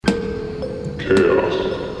chaos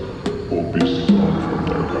will be sung from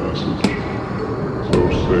their passage. So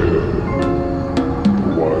saith the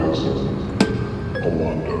wise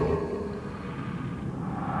Alondo.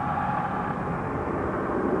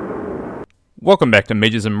 Welcome back to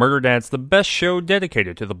Mages and Murder Dads, the best show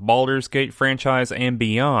dedicated to the Baldur's Gate franchise and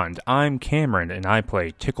beyond. I'm Cameron, and I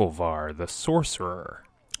play Ticklevar, the Sorcerer.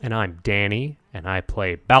 And I'm Danny, and I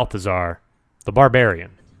play Balthazar, the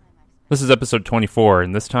Barbarian. This is episode 24,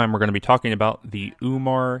 and this time we're going to be talking about the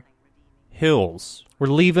Umar Hills. We're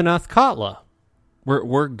leaving Athkatla.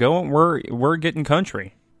 We're getting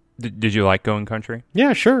country. Did you like going country?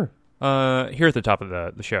 Yeah, sure. Here at the top of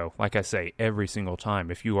the show, like I say every single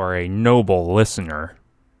time, if you are a noble listener,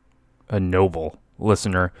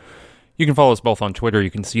 you can follow us both on Twitter.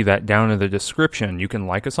 You can see that down in the description. You can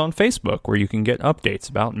like us on Facebook, where you can get updates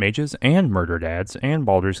about Mages and Murder Dads and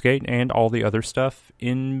Baldur's Gate and all the other stuff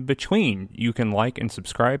in between. You can like and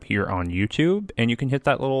subscribe here on YouTube, and you can hit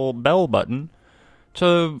that little bell button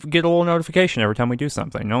to get a little notification every time we do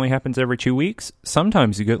something. It only happens every 2 weeks.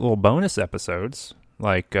 Sometimes you get little bonus episodes.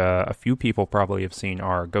 Like, a few people probably have seen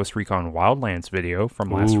our Ghost Recon Wildlands video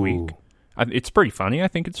from last week. It's pretty funny. I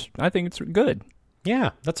think it's good.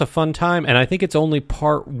 Yeah, that's a fun time, and I think it's only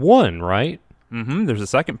part 1, right? Mm-hmm. There's a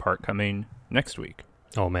second part coming next week.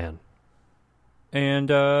 Oh, man.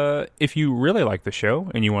 And if you really like the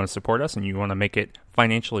show and you want to support us and you want to make it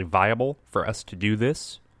financially viable for us to do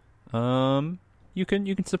this, you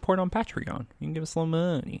can support on Patreon. You can give us a little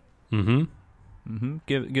money. Mm-hmm. Mm-hmm.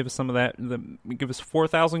 Give us some of that. Give us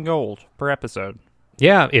 4,000 gold per episode.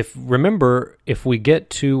 Yeah. If we get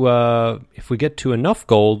to enough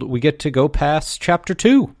gold, we get to go past chapter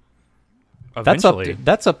 2. Eventually.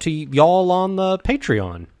 That's up to y'all on the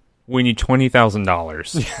Patreon. We need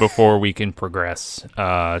 $20,000 before we can progress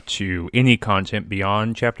to any content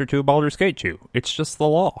beyond chapter 2 of Baldur's Gate 2. It's just the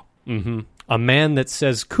law. Mm-hmm. A man that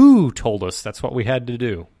says "Coo" told us that's what we had to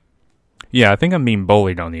do. Yeah, I think I'm being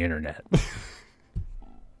bullied on the internet.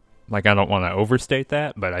 Like, I don't want to overstate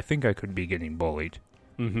that, but I think I could be getting bullied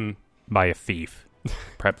by a thief,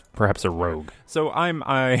 perhaps a rogue. So I'm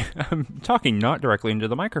talking not directly into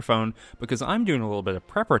the microphone because I'm doing a little bit of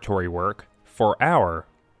preparatory work for our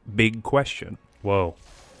big question. Whoa,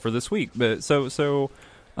 for this week. But so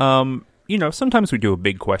sometimes we do a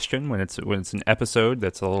big question when it's an episode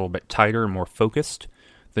that's a little bit tighter and more focused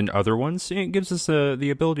than other ones. It gives us the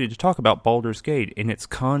ability to talk about Baldur's Gate in its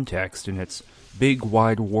context, in its big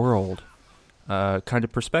wide world kind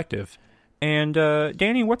of perspective. And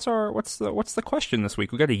Danny, what's the question this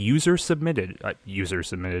week? We got a user submitted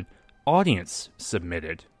audience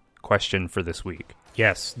submitted question for this week.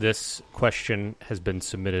 Yes, this question has been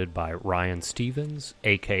submitted by Ryan Stevens,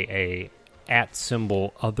 aka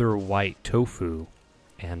 @otherwhitetofu,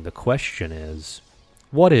 and the question is,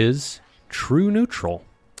 what is true neutral?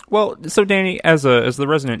 Well, so Danny, as the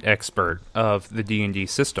resident expert of the D&D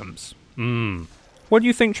systems, what do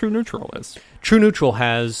you think true neutral is? True neutral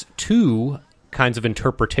has two kinds of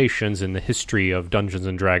interpretations in the history of Dungeons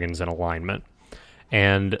 & Dragons and alignment.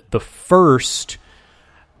 And first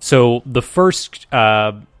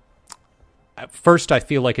I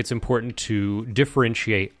feel like it's important to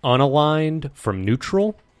differentiate unaligned from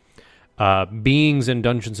neutral. Beings in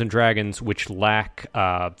Dungeons & Dragons which lack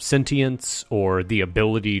sentience or the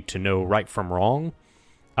ability to know right from wrong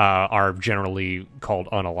are generally called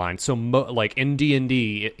unaligned. So, like in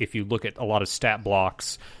D&D, if you look at a lot of stat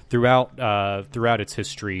blocks throughout its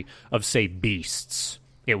history of, say, beasts,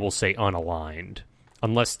 it will say unaligned,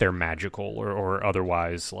 unless they're magical or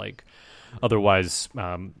otherwise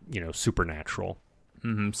supernatural.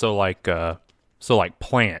 Mm-hmm. So like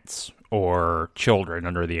plants or children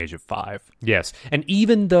under the age of 5. Yes, and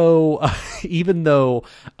even though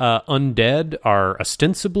undead are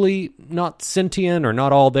ostensibly not sentient or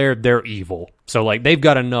not all there, they're evil. So like they've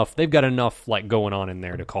got enough like going on in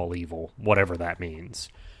there to call evil, whatever that means.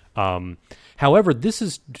 However, this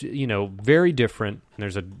is very different.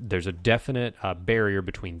 And there's a definite barrier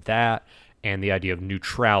between that and the idea of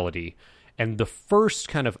neutrality. And the first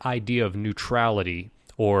kind of idea of neutrality,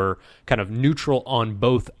 or kind of neutral on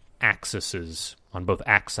both axes, on both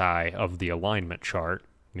axi of the alignment chart,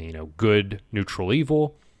 good, neutral,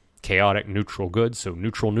 evil, chaotic, neutral, good. So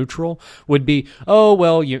neutral would be, oh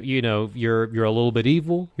well, you're a little bit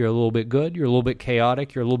evil, you're a little bit good, you're a little bit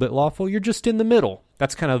chaotic, you're a little bit lawful, you're just in the middle.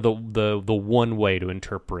 That's kind of the one way to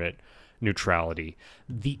interpret neutrality.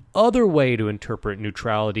 The other way to interpret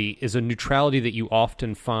neutrality is a neutrality that you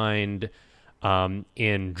often find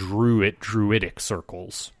in druidic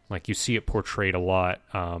circles. Like you see it portrayed a lot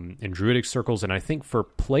in druidic circles, and I think for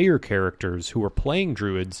player characters who are playing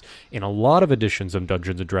druids in a lot of editions of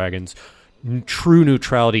Dungeons & Dragons, true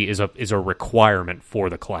neutrality is a requirement for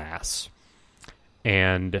the class.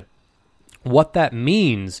 And what that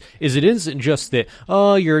means is it isn't just that,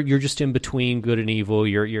 oh, you're just in between good and evil,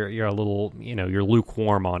 you're a little, you're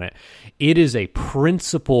lukewarm on it. It is a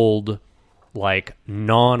principled, like,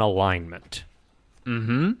 non-alignment.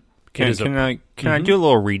 Mm-hmm. Can I do a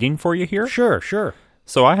little reading for you here? Sure.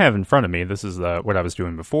 So I have in front of me, this is what I was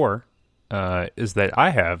doing before, is that I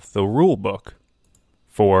have the rule book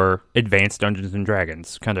for Advanced Dungeons &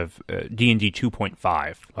 Dragons, kind of D&D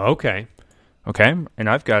 2.5. Okay. Okay, and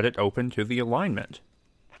I've got it open to the alignment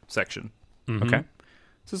section. Mm-hmm. Okay,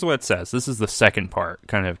 this is what it says. This is the second part,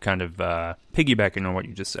 kind of piggybacking on what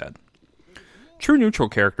you just said. True neutral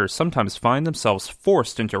characters sometimes find themselves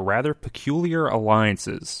forced into rather peculiar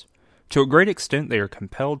alliances. To a great extent, they are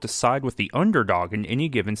compelled to side with the underdog in any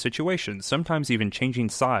given situation, sometimes even changing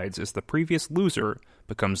sides as the previous loser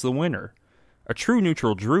becomes the winner. A true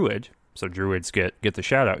neutral druid, so druids get the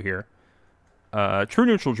shout out here, a true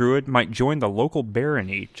neutral druid might join the local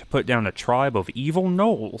barony to put down a tribe of evil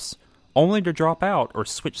gnolls, only to drop out or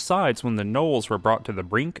switch sides when the gnolls were brought to the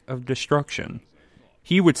brink of destruction.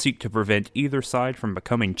 He would seek to prevent either side from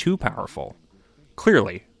becoming too powerful.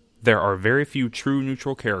 Clearly, there are very few true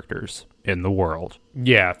neutral characters in the world.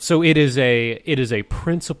 Yeah, so it is a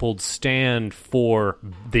principled stand for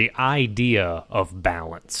the idea of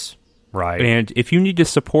balance, right? And if you need to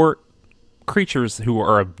support creatures who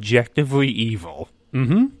are objectively evil,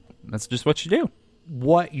 that's just what you do.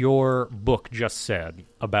 What your book just said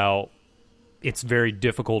about it's very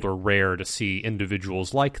difficult or rare to see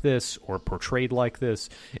individuals like this or portrayed like this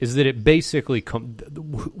is that it basically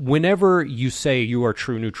whenever you say you are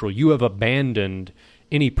true neutral, you have abandoned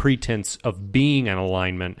any pretense of being an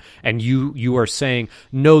alignment, and you are saying,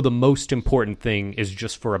 no, the most important thing is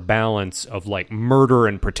just for a balance of, like, murder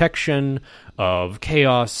and protection, of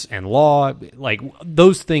chaos and law, like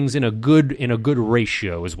those things in a good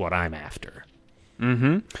ratio is what I'm after.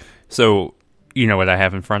 Mm-hmm. So, you know what I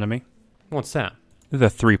have in front of me? What's that? The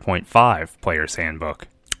 3.5 Player's Handbook.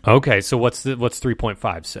 Okay, so what's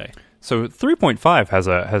 3.5 say? So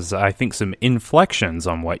 3.5 has I think some inflections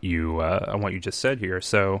on what you just said here.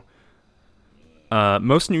 So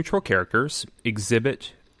most neutral characters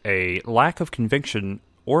exhibit a lack of conviction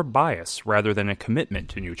or bias rather than a commitment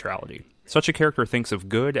to neutrality. Such a character thinks of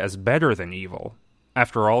good as better than evil.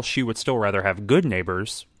 After all, she would still rather have good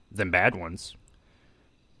neighbors than bad ones.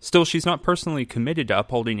 Still, she's not personally committed to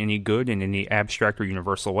upholding any good in any abstract or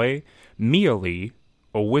universal way. Mia Lee,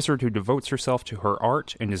 a wizard who devotes herself to her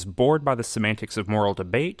art and is bored by the semantics of moral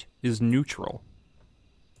debate, is neutral.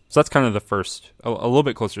 So that's kind of the first, a little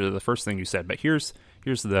bit closer to the first thing you said, but here's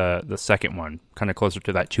the second one, kind of closer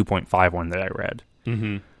to that 2.5 one that I read.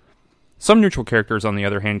 Mm-hmm. Some neutral characters, on the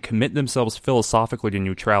other hand, commit themselves philosophically to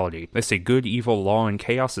neutrality. They say good, evil, law, and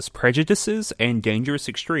chaos as prejudices and dangerous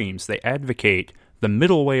extremes. They advocate the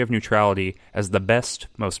middle way of neutrality as the best,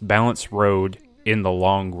 most balanced road in the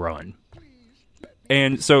long run.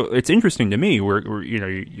 And so it's interesting to me.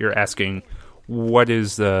 You're asking what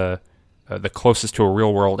is the closest to a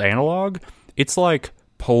real world analog. It's like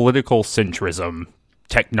political centrism,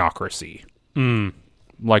 technocracy.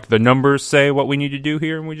 Like the numbers say what we need to do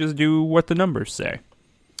here, and we just do what the numbers say.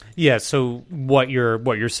 Yeah. So what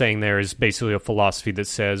you're saying there is basically a philosophy that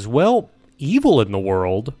says, well, evil in the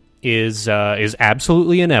world is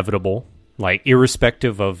absolutely inevitable, like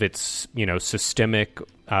irrespective of its systemic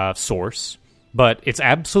source. But it's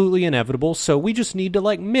absolutely inevitable, so we just need to,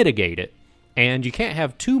 like, mitigate it. And you can't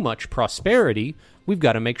have too much prosperity. We've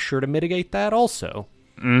got to make sure to mitigate that also.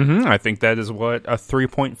 Mm-hmm. I think that is what a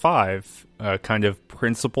 3.5 kind of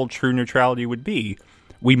principled true neutrality would be.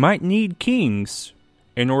 We might need kings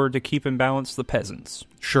in order to keep in balance the peasants.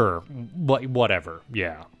 Sure. Whatever.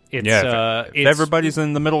 Yeah. If everybody's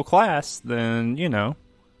in the middle class, then,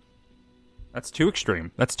 that's too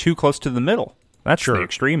extreme. That's too close to the middle. That's the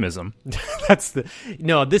extremism.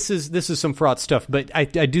 This is some fraught stuff, but I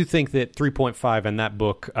do think that 3.5 in that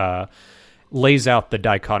book lays out the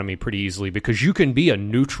dichotomy pretty easily, because you can be a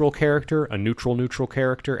neutral character, a neutral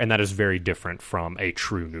character, and that is very different from a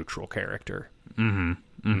true neutral character. Mm-hmm.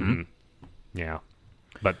 Mm-hmm. Yeah.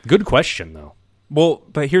 But good question, though. Well,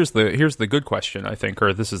 but here's the good question, I think,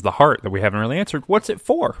 or this is the heart that we haven't really answered. What's it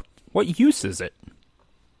for? What use is it?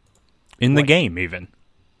 In the game, even.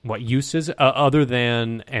 What use is other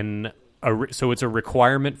than so it's a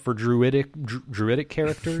requirement for druidic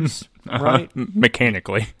characters, right?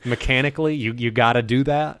 Mechanically, you got to do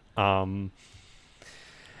that.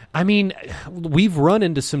 I mean, we've run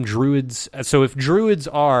into some druids. So if druids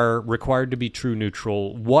are required to be true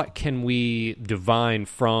neutral, what can we divine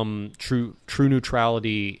from true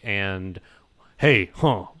neutrality and hey,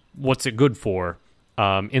 what's it good for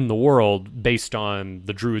in the world based on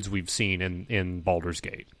the druids we've seen in Baldur's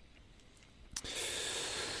Gate?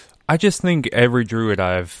 I just think every druid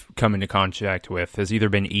I've come into contact with has either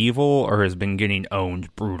been evil or has been getting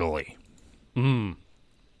owned brutally.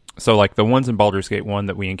 So, like, the ones in Baldur's Gate 1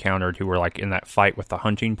 that we encountered who were, like, in that fight with the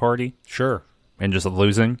hunting party. Sure. And just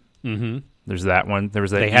losing. Mm-hmm. There's that one. There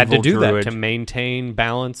was that They had to do druid. that to maintain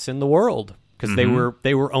balance in the world. Because they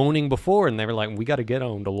were owning before, and they were like, we got to get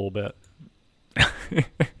owned a little bit.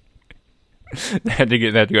 They had to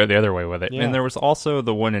go the other way with it. Yeah. And there was also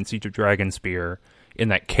the one in Siege of Dragonspear in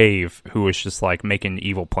that cave who was just, like, making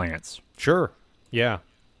evil plants. Sure. Yeah.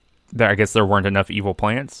 I guess there weren't enough evil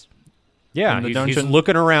plants. Yeah, in the he's dungeon.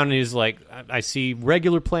 looking around and he's like, I see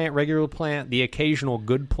regular plant, the occasional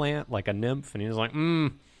good plant, like a nymph, and he's like,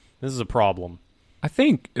 this is a problem. I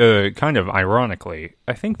think, kind of ironically,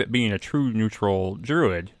 I think that being a true neutral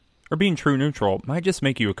druid, or being true neutral, might just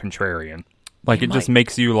make you a contrarian. Like, it just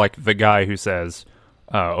makes you like the guy who says,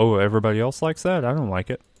 oh, everybody else likes that? I don't like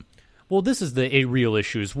it. Well, this is a real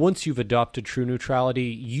issue, is once you've adopted true neutrality,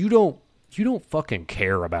 you don't fucking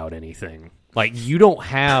care about anything. Like, you don't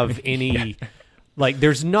have any... Like,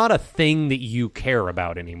 there's not a thing that you care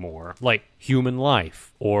about anymore. Like, human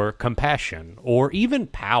life, or compassion, or even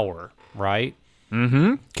power, right?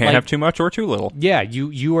 Mm-hmm. Can't have too much or too little. Yeah,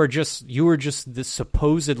 you are just this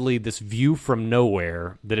supposedly this view from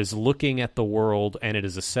nowhere that is looking at the world, and it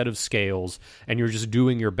is a set of scales, and you're just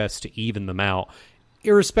doing your best to even them out,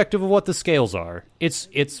 irrespective of what the scales are. It's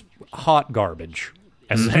hot garbage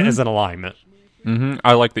as an alignment. Mm-hmm.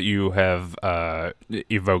 I like that you have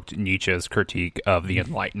evoked Nietzsche's critique of the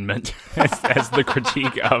Enlightenment as the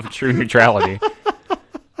critique of true neutrality.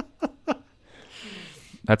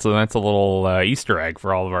 That's a little Easter egg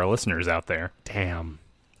for all of our listeners out there. Damn.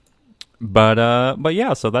 But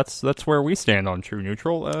yeah, so that's where we stand on true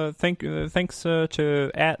neutral. Thanks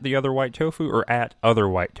to at the other white tofu, or at other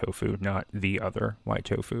white tofu, not the other white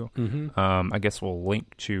tofu. Mm-hmm. I guess we'll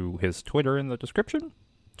link to his Twitter in the description.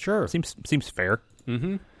 Sure. Seems fair.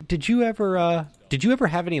 Mm-hmm. Did you ever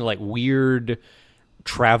have any like weird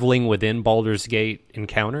traveling within Baldur's Gate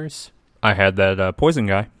encounters? I had that poison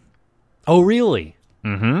guy. Oh, really?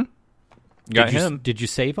 Mm-hmm. Got him. Did you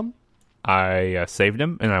save him? I saved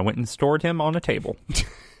him, and I went and stored him on a table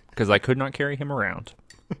because I could not carry him around.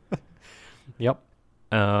 Yep.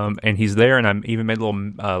 And he's there, and I even made a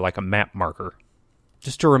little like a map marker,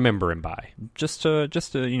 just to remember him by, just to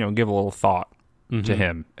give a little thought to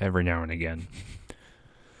him every now and again.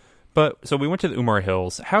 But so we went to the Umar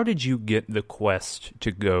Hills. How did you get the quest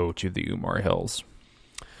to go to the Umar Hills?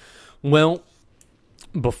 Well,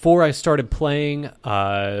 before I started playing,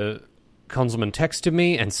 Kunzelman texted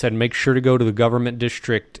me and said, make sure to go to the government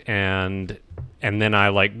district, and then I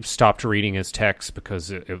like stopped reading his text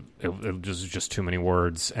because it was just too many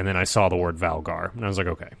words, and then I saw the word Valgar, and I was like,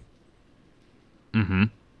 okay. Mm-hmm.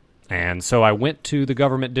 And so I went to the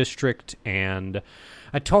government district, and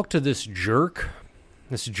I talked to this jerk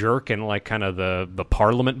in like kind of the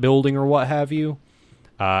parliament building or what have you.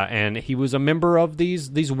 And he was a member of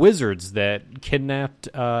these wizards that kidnapped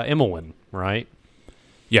Imowen, right?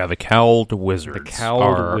 Yeah, the Cowled Wizards. The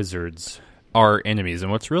Cowled Wizards are enemies.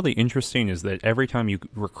 And what's really interesting is that every time you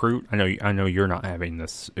recruit, I know you're not having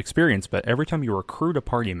this experience, but every time you recruit a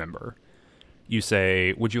party member, you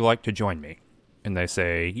say, would you like to join me? And they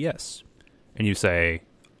say, yes. And you say,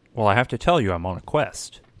 well, I have to tell you I'm on a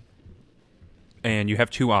quest. And you have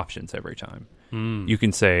two options every time. You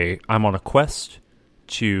can say, I'm on a quest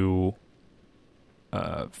to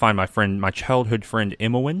find my childhood friend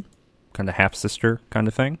Imowen, kind of half-sister kind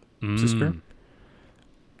of thing, sister.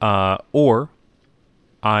 Or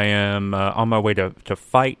I am on my way to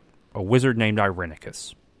fight a wizard named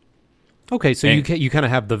Irenicus. Okay, so you kind of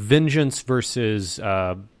have the vengeance versus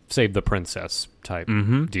save the princess type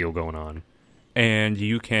deal going on. And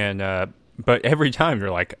you can... but every time you're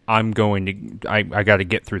like, I got to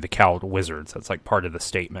get through the Cowled Wizards. That's like part of the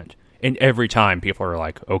statement. And every time people are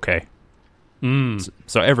like, okay.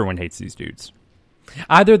 So everyone hates these dudes.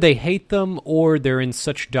 Either they hate them or they're in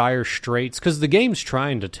such dire straits. Because the game's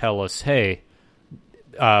trying to tell us, hey,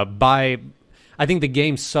 I think the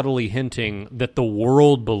game's subtly hinting that the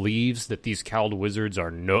world believes that these Cowled Wizards are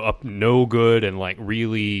no good and like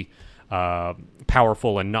really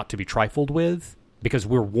powerful and not to be trifled with. Because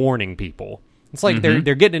we're warning people. It's like they're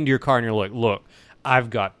getting into your car and you're like, look, I've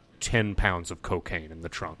got 10 pounds of cocaine in the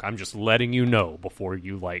trunk. I'm just letting you know before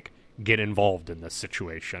you like get involved in this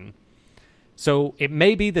situation. So it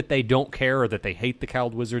may be that they don't care or that they hate the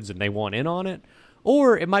Cowled Wizards and they want in on it,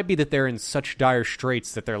 Or it might be that they're in such dire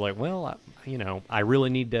straits that they're like, well, I really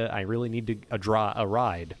need a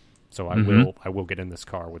ride, so I will get in this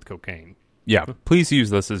car with cocaine. Yeah, please use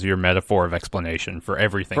this as your metaphor of explanation for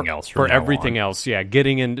everything else. For everything else, yeah.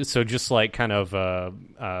 Getting in, so just like kind of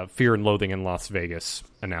Fear and Loathing in Las Vegas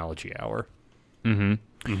analogy hour.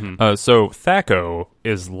 So Thaco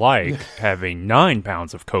is like having 9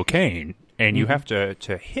 pounds of cocaine, and you have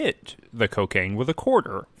to hit the cocaine with a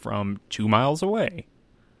quarter from 2 miles away.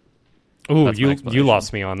 Ooh, you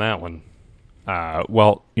lost me on that one.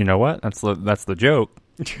 Well, you know what? That's the joke,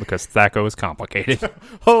 because Thaco is complicated.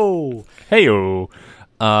 Oh, Hey-o.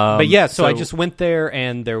 But yeah, so I just went there,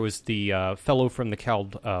 and there was the fellow from the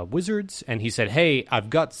Cowled Wizards, and he said, hey, I've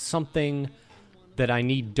got something that I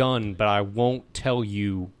need done, but I won't tell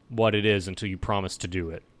you what it is until you promise to do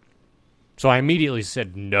it. So I immediately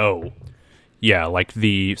said no. Yeah, like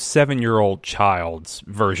the 7-year-old child's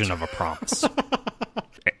version of a promise.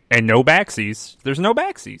 And no backsies. There's no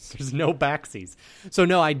backsies. There's no backsies. So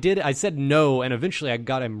no, I said no, and eventually I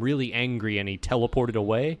got him really angry, and he teleported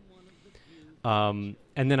away. And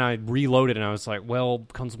then I reloaded, and I was like, well,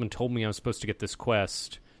 Kunzelman told me I was supposed to get this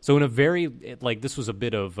quest. So in a very, this was a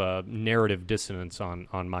bit of narrative dissonance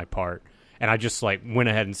on my part. And I just, went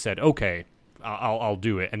ahead and said, okay, I'll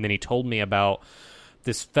do it. And then he told me about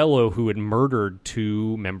this fellow who had murdered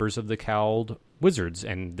 2 members of the Cowled Wizards,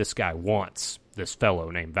 and this guy wants this fellow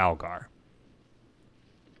named Valgar.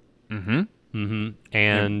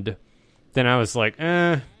 And then I was like,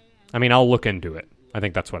 I'll look into it. I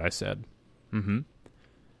think that's what I said.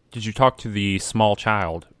 Did you talk to the small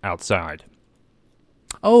child outside?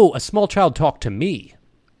 Oh, a small child talked to me.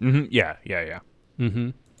 Yeah.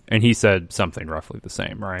 And he said something roughly the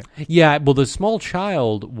same, right? Yeah, well, the small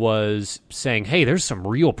child was saying, hey, there's some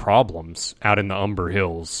real problems out in the Umber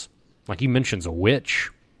Hills. Like, he mentions a witch.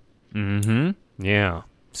 Yeah.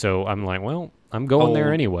 So I'm like, well, I'm going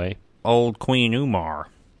there anyway. Old Queen Umar.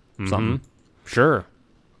 Something. Sure.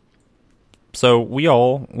 So we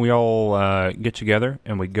all get together,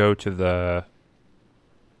 and we go to the,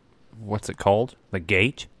 what's it called? The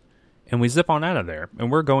gate. And we zip on out of there,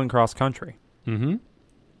 and we're going cross country.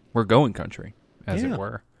 We're going country, as it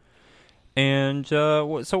were. And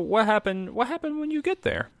so what happened? What happened when you get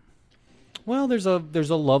there? Well, there's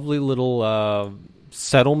a lovely little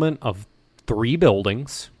settlement of 3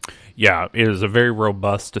 buildings. Yeah, it is a very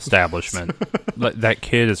robust establishment. That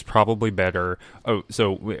kid is probably better. Oh,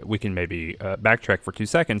 so we can maybe backtrack for 2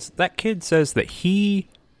 seconds. That kid says that he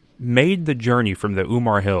made the journey from the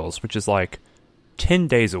Umar Hills, which is like 10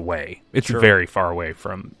 days away. It's very far away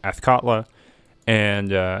from Athkatla. And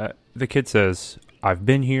the kid says, I've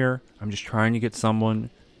been here. I'm just trying to get someone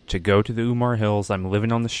to go to the Umar Hills. I'm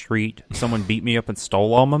living on the street. Someone beat me up and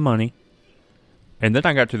stole all my money. And then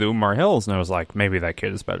I got to the Umar Hills, and I was like, maybe that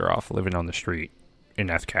kid is better off living on the street in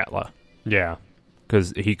Athkatla. Yeah.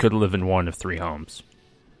 Because he could live in one of 3 homes.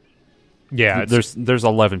 Yeah. There's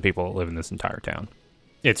 11 people that live in this entire town.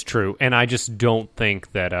 It's true. And I just don't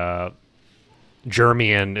think that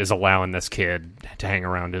Jermian is allowing this kid to hang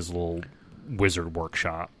around his little wizard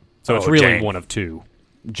workshop. So it's really one of 2.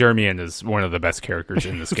 Jermian is one of the best characters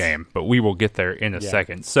in this game, but we will get there in a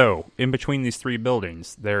second. So, in between these 3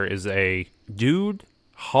 buildings, there is a dude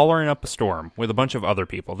hollering up a storm with a bunch of other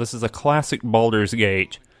people. This is a classic Baldur's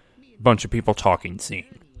Gate, bunch of people talking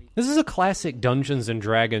scene. This is a classic Dungeons and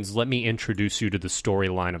Dragons, let me introduce you to the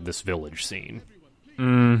storyline of this village scene.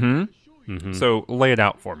 So, lay it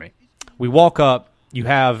out for me. We walk up, you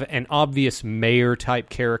have an obvious mayor-type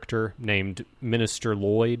character named Minister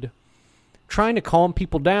Lloyd, trying to calm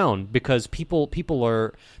people down because people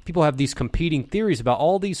have these competing theories about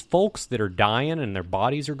all these folks that are dying and their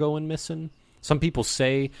bodies are going missing. Some people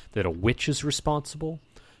say that a witch is responsible.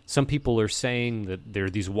 Some people are saying that there are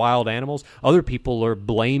these wild animals. Other people are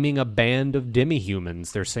blaming a band of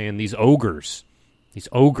demi-humans. They're saying these ogres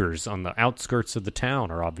on the outskirts of the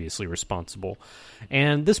town are obviously responsible.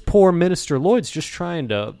 And this poor Minister Lloyd's just trying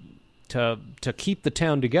to keep the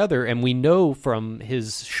town together, and we know from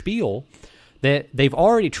his spiel that they've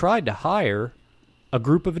already tried to hire a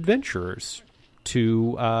group of adventurers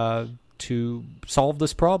to solve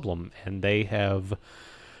this problem, and they have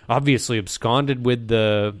obviously absconded with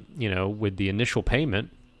the initial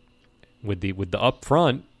payment, with the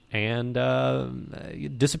upfront, and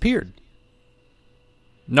disappeared.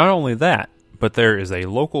 Not only that, but there is a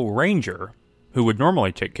local ranger who would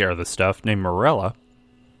normally take care of this stuff named Morella.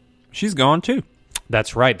 She's gone too.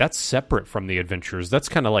 That's right. That's separate from the adventurers. That's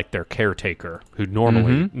kind of like their caretaker, who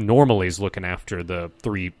normally is looking after the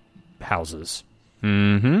 3 houses.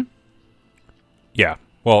 Yeah.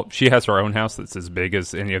 Well, she has her own house that's as big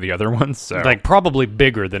as any of the other ones, so Like, probably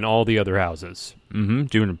bigger than all the other houses.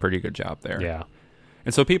 doing a pretty good job there. Yeah.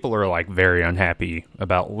 And so people are like very unhappy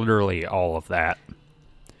about literally all of that.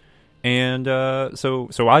 And so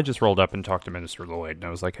I just rolled up and talked to Minister Lloyd, and I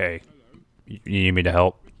was like, "Hey, you need me to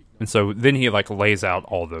help?" And so then he like lays out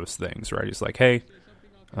all those things, right? He's like, "Hey,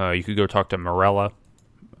 you could go talk to Morella,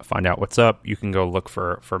 find out what's up. You can go look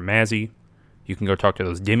for Mazzy. You can go talk to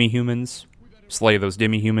those demi-humans, slay those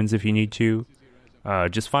demi-humans if you need to.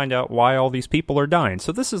 Just find out why all these people are dying."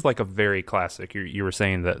 So this is like a very classic. You were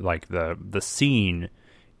saying that like the scene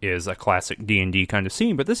is a classic D&D kind of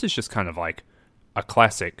scene, but this is just kind of like a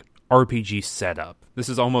classic RPG setup. This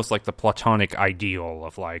is almost like the platonic ideal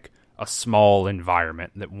of like a small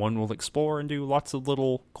environment that one will explore and do lots of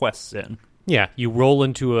little quests in. Yeah, you roll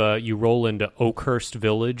into Oakhurst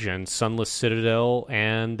Village and Sunless Citadel,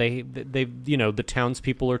 and they the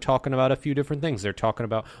townspeople are talking about a few different things. They're talking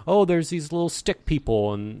about, oh, there's these little stick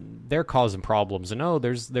people and they're causing problems, and oh,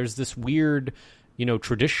 there's this weird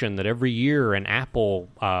tradition that every year an apple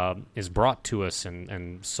is brought to us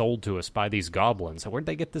and sold to us by these goblins. Where'd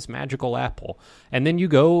they get this magical apple? And then you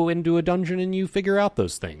go into a dungeon and you figure out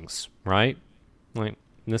those things, right? Like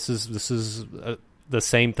this is the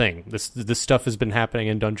same thing. This stuff has been happening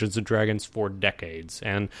in Dungeons and Dragons for decades,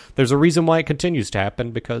 and there's a reason why it continues to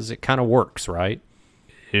happen, because it kind of works, right?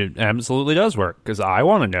 It absolutely does work, because I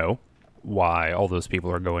want to know why all those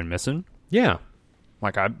people are going missing. Yeah.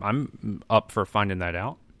 Like, I'm up for finding that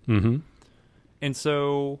out. Mm-hmm. And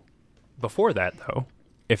so, before that, though,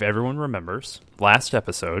 if everyone remembers, last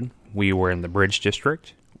episode, we were in the Bridge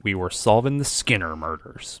District. We were solving the Skinner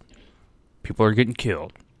murders. People are getting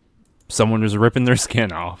killed. Someone was ripping their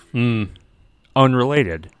skin off.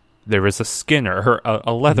 Unrelated, there was a Skinner,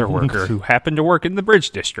 a leather worker, who happened to work in the Bridge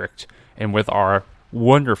District. And with our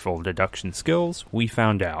wonderful deduction skills, we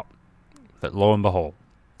found out that, lo and behold,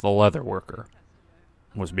 the leather worker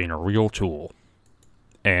was being a real tool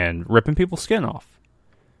and ripping people's skin off.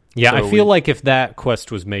 Yeah, So I feel like if that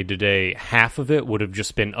quest was made today, half of it would have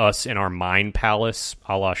just been us in our mind palace,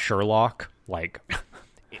 a la Sherlock, like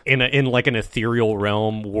in like an ethereal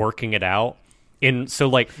realm, working it out. So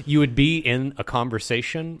like you would be in a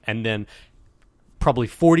conversation, and then probably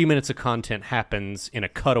 40 minutes of content happens in a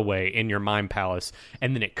cutaway in your mind palace,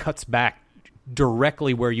 and then it cuts back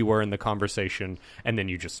directly where you were in the conversation, and then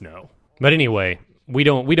you just know. But anyway, we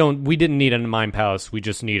didn't need a mind palace. We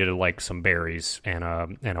just needed like some berries and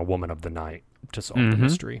a woman of the night to solve the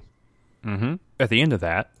mystery. Mm-hmm. At the end of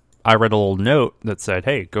that, I read a little note that said,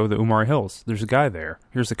 "Hey, go to the Umar Hills. There's a guy there.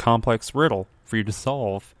 Here's a complex riddle for you to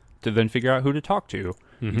solve to then figure out who to talk to.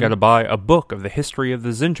 You got to buy a book of the history of the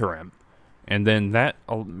Zhentarim, and then that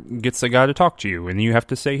gets the guy to talk to you, and you have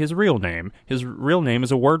to say his real name. His real name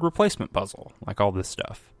is a word replacement puzzle, like all this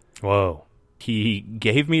stuff." Whoa. He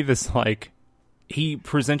gave me this, like, he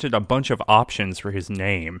presented a bunch of options for his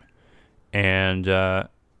name, and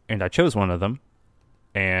I chose one of them,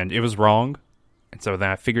 and it was wrong. And so then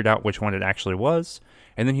I figured out which one it actually was.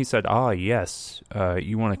 And then he said, yes,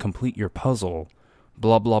 you want to complete your puzzle,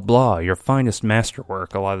 blah, blah, blah, your finest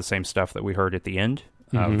masterwork, a lot of the same stuff that we heard at the end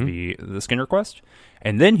of the Skinner quest.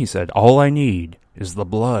 And then he said, all I need is the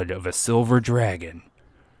blood of a silver dragon.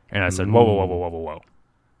 And I said, whoa.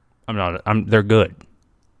 They're good.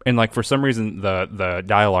 And like for some reason, the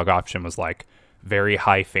dialogue option was like very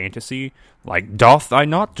high fantasy, like, doth I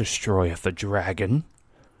not destroyeth the dragon?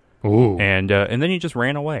 Ooh. And then he just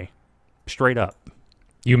ran away, straight up.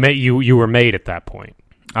 You were made at that point.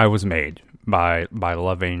 I was made by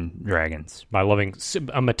loving dragons, by loving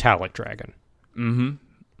a metallic dragon.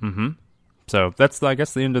 So that's, I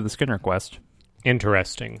guess, the end of the Skinner quest.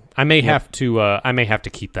 Interesting. I may have to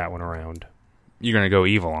keep that one around. You're gonna go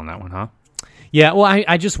evil on that one, huh? Yeah. Well,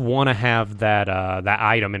 I just want to have that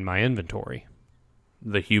item in my inventory.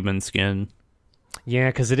 The human skin. Yeah,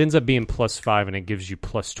 because it ends up being +5, and it gives you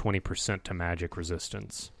plus 20% to magic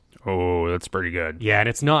resistance. Oh, that's pretty good. Yeah, and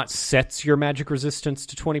it's not sets your magic resistance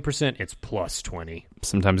to 20%, it's plus 20.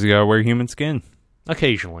 Sometimes you gotta wear human skin.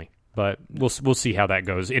 Occasionally, but we'll see how that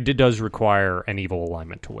goes. It does require an evil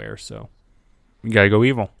alignment to wear, so. You gotta go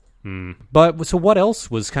evil. But, so what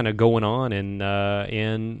else was kind of going on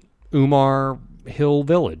in Umar Hill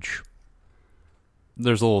Village?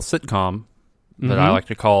 There's a little sitcom that I like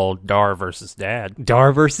to call Dar versus Dad.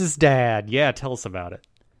 Dar versus Dad. Yeah, tell us about it.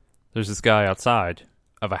 There's this guy outside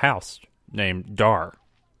of a house named Dar,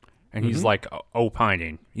 and he's like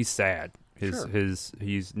opining. He's sad.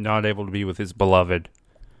 He's not able to be with his beloved.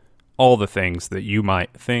 All the things that you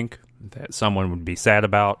might think that someone would be sad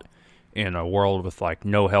about. in a world with like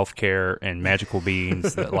no healthcare and magical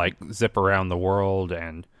beings that like zip around the world,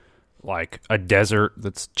 and like a desert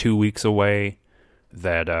that's 2 weeks away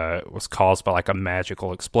that was caused by like a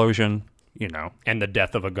magical explosion, you know. And the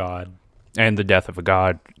death of a god. And the death of a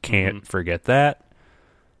god. Can't forget that.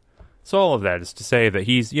 So all of that is to say that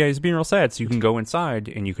he's being real sad. So you can go inside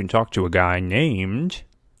and you can talk to a guy named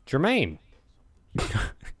Jermaine.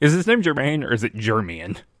 Is his name Jermaine or is it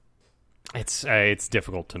Jermian? It's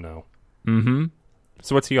difficult to know. Mm-hmm.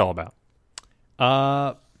 So what's he all about?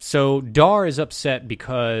 So Dar is upset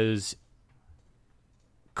because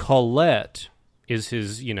Colette is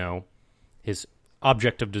his, his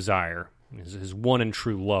object of desire, his one and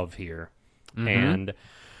true love here. Mm-hmm. And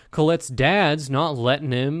Colette's dad's not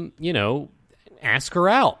letting him, ask her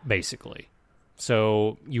out, basically.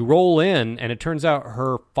 So you roll in, and it turns out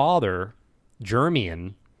her father,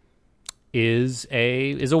 Jermian, is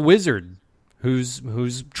a wizard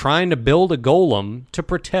who's trying to build a golem to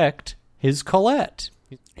protect his Colette.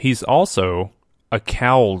 He's also a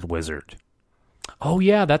cowled wizard. Oh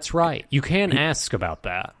yeah, that's right. You can ask about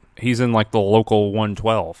that. He's in like the local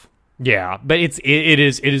 112. Yeah, but it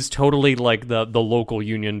is totally like the local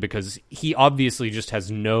union, because he obviously just has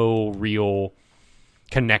no real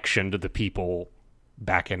connection to the people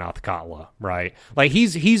back in Athkatla, right? Like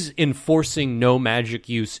he's enforcing no magic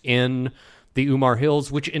use in the Umar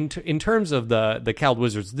Hills, which in terms of the Cowled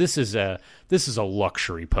Wizards, this is a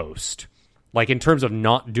luxury post. Like in terms of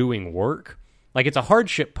not doing work, like it's a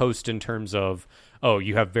hardship post in terms of, oh,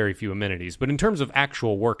 you have very few amenities. But in terms of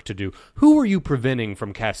actual work to do, who are you preventing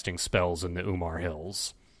from casting spells in the Umar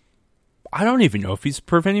Hills? I don't even know if he's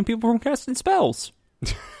preventing people from casting spells.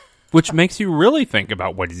 Which makes you really think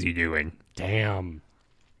about what is he doing. Damn.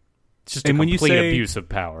 It's just a complete abuse of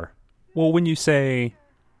power. Well, when you say,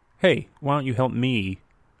 hey, why don't you help me,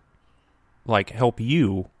 like, help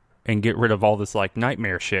you and get rid of all this, like,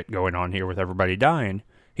 nightmare shit going on here with everybody dying,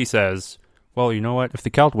 he says, well, you know what? If the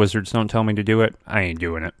Cowled Wizards don't tell me to do it, I ain't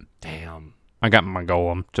doing it. Damn. I got my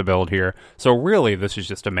golem to build here. So really, this is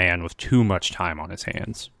just a man with too much time on his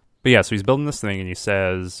hands. But yeah, so he's building this thing, and he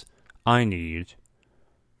says, I need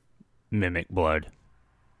mimic blood.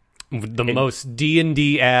 The most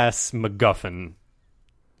D&D-ass MacGuffin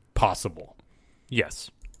possible.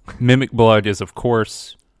 Yes. Mimic blood is, of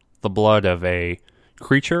course, the blood of a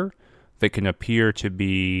creature that can appear to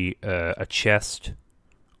be a chest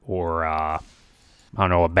or, I don't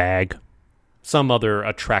know, a bag. Some other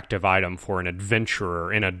attractive item for an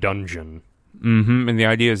adventurer in a dungeon. Mm-hmm. And the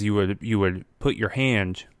idea is you would put your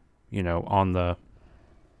hand, on the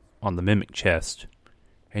mimic chest,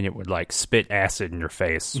 and it would like spit acid in your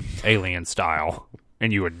face, alien style,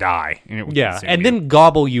 and you would die. And it would consume you. Then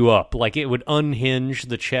gobble you up. Like it would unhinge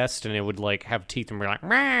the chest, and it would like have teeth and be like,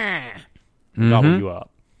 gobble you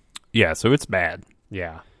up. Yeah, so it's bad.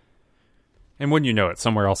 Yeah. And wouldn't you know it,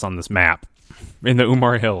 somewhere else on this map, in the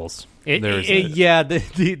Umar Hills, there's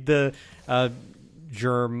the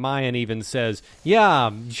Jermian even says, yeah,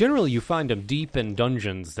 generally you find them deep in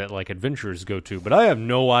dungeons that like adventurers go to, but I have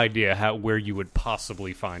no idea where you would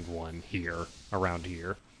possibly find one around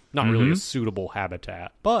here. Not really a suitable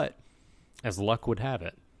habitat, but as luck would have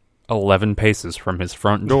it, 11 paces from his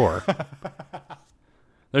front door.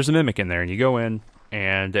 There's a mimic in there, and you go in,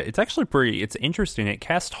 and it's actually it's interesting. It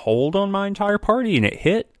cast hold on my entire party, and it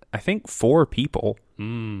hit, I think, 4 people.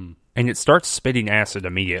 And it starts spitting acid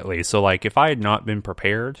immediately. So, like, if I had not been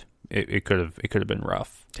prepared, it could have been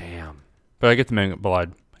rough. Damn. But I get the mimic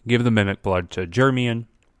blood, give the mimic blood to Jermian,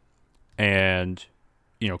 and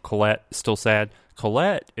Colette still sad.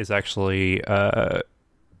 Colette is actually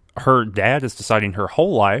her dad is deciding her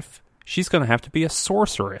whole life she's going to have to be a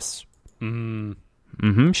sorceress. She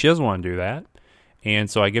doesn't want to do that, and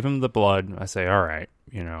so I give him the blood. I say, all right,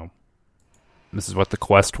 this is what the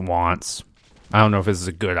quest wants. I don't know if this is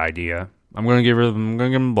a good idea. I'm going to give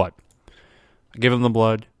him blood. I give him the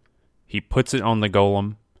blood. He puts it on the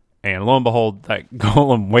golem, and lo and behold, that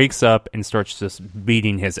golem wakes up and starts just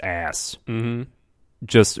beating his ass.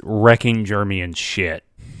 Just wrecking Jermian's shit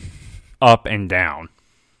up and down.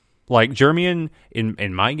 Like, Jermian,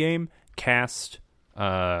 in my game, cast,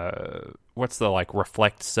 what's the, like,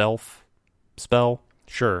 reflect self spell?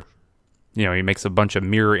 Sure. He makes a bunch of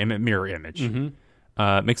mirror image.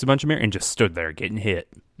 Makes a bunch of mirror and just stood there getting hit.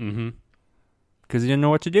 Because he didn't know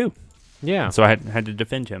what to do. Yeah. And so I had to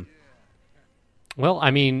defend him. Well, I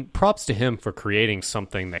mean, props to him for creating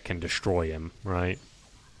something that can destroy him, right?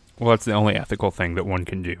 Well, that's the only ethical thing that one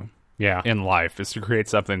can do. Yeah. In life, is to create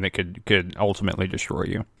something that could ultimately destroy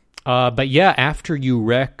you. But yeah, after you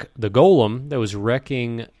wreck the golem that was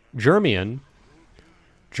wrecking Jermian,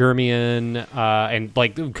 Jermian, and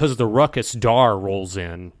like because the ruckus, Dar rolls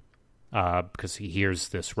in because he hears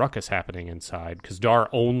this ruckus happening inside. Because Dar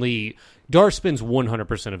spends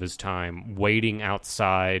 100% of his time waiting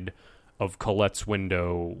outside of Colette's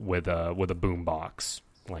window with a boombox,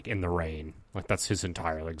 like in the rain. Like that's his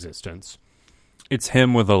entire existence. It's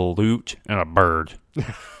him with a lute and a bird.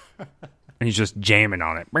 And he's just jamming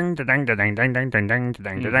on it. And the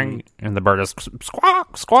bird is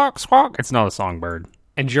squawk, squawk, squawk. It's not a songbird.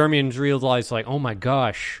 And Jermian's realized, like, oh my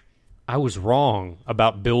gosh, I was wrong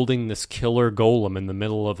about building this killer golem in the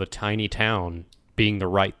middle of a tiny town being the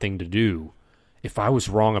right thing to do. If I was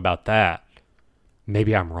wrong about that,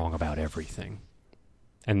 maybe I'm wrong about everything.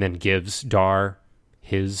 And then gives Dar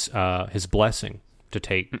his blessing to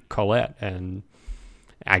take Colette and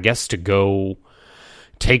I guess to go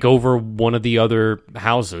take over one of the other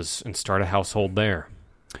houses and start a household there.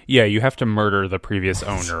 Yeah, you have to murder the previous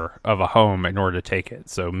owner of a home in order to take it.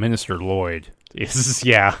 So Minister Lloyd is,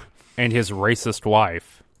 yeah. And his racist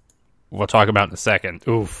wife, we'll talk about in a second.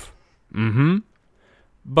 Oof. Mm-hmm.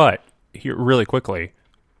 But, here, really quickly,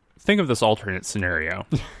 think of this alternate scenario.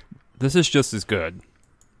 This is just as good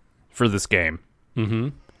for this game. Mm-hmm.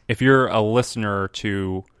 If you're a listener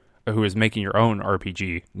who is making your own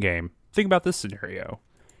RPG game, think about this scenario.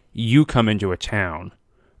 You come into a town.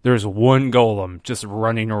 There's one golem just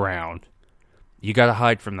running around. You gotta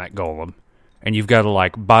hide from that golem. And you've gotta,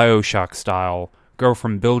 like, Bioshock style, go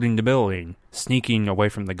from building to building, sneaking away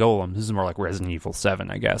from the golem. This is more like Resident Evil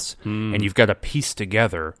 7, I guess. And you've gotta piece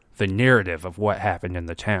together the narrative of what happened in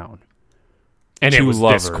the town. And Two it was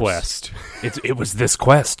lovers. this quest. It was this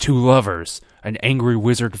quest. 2 lovers. An angry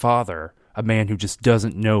wizard father. A man who just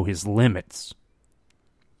doesn't know his limits.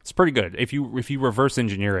 It's pretty good. If you reverse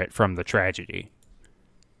engineer it from the tragedy.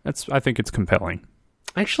 I think it's compelling.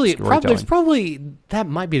 Actually, that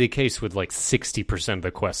might be the case with like 60% of the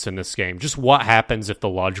quests in this game. Just what happens if the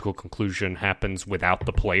logical conclusion happens without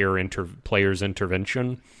the player's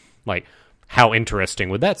intervention? Like, how interesting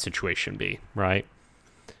would that situation be, right?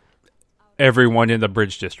 Everyone in the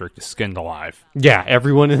Bridge District is skinned alive. Yeah,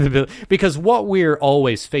 everyone in the... Because what we're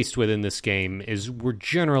always faced with in this game is we're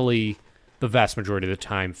generally, the vast majority of the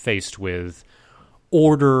time, faced with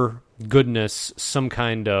order, goodness, some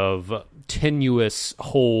kind of tenuous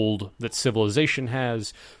hold that civilization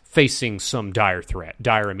has facing some dire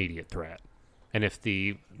immediate threat. And if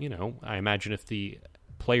I imagine if the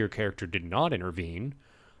player character did not intervene,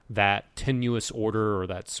 that tenuous order or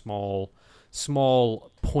that small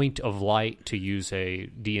point of light, to use a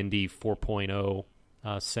D&D 4.0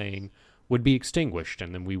 saying, would be extinguished,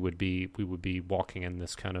 and then we would be walking in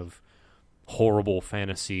this kind of horrible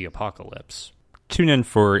fantasy apocalypse. Tune in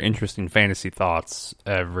for interesting fantasy thoughts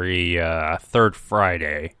every third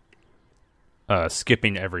Friday,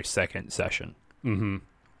 skipping every second session. Mm-hmm.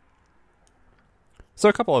 So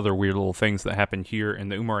a couple other weird little things that happen here in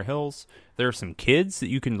the Umar Hills. There are some kids that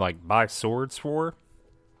you can like buy swords for.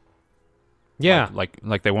 Yeah,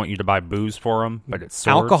 like they want you to buy booze for them, but it's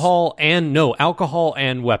swords. Alcohol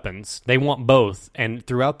and weapons. They want both. And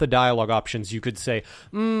throughout the dialogue options, you could say,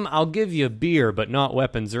 "I'll give you beer, but not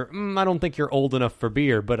weapons," or "I don't think you're old enough for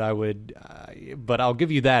beer, but I'll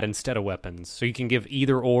give you that instead of weapons." So you can give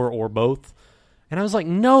either or both. And I was like,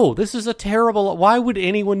 "No, this is a terrible. Why would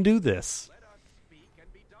anyone do this?"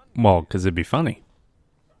 Well, because it'd be funny.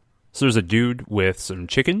 So there's a dude with some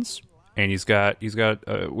chickens. And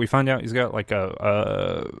we find out he's got like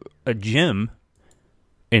a gem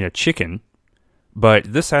in a chicken,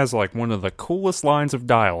 but this has like one of the coolest lines of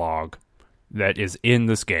dialogue that is in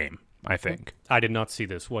this game, I think. I did not see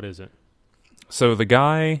this. What is it? So the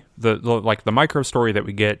guy, the micro story that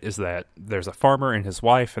we get is that there's a farmer and his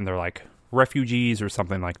wife, and they're like refugees or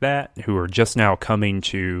something like that, who are just now coming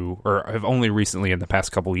to, or have only recently in the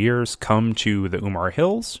past couple years come to the Umar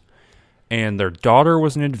Hills. And their daughter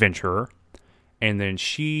was an adventurer, and then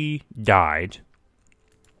she died,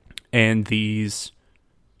 and she's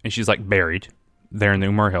like buried there in the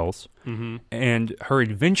Umar Hills, and her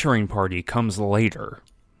adventuring party comes later,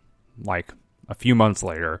 like a few months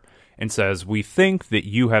later, and says, "We think that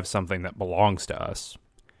you have something that belongs to us."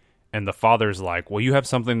 And the father's like, "Well, you have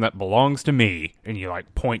something that belongs to me," and he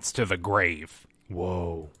like points to the grave.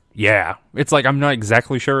 Whoa. Yeah, it's like, I'm not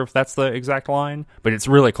exactly sure if that's the exact line, but it's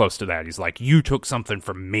really close to that. He's like, "You took something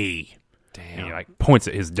from me." Damn. And he like points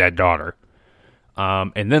at his dead daughter.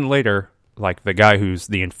 And then later, like the guy who's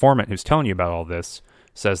the informant who's telling you about all this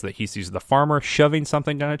says that he sees the farmer shoving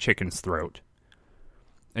something down a chicken's throat.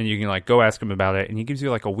 And you can like go ask him about it, and he gives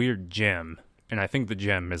you like a weird gem. And I think the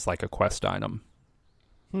gem is like a quest item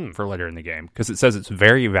for later in the game, because it says it's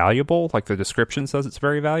very valuable. Like the description says it's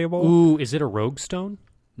very valuable. Ooh, is it a rogue stone?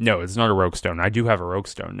 No, it's not a rogue stone. I do have a rogue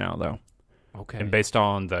stone now, though. Okay. And based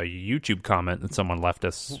on the YouTube comment that someone left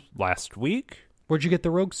us last week, Where'd you get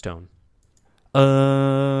the rogue stone?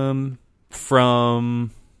 from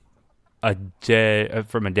a dead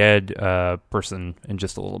person in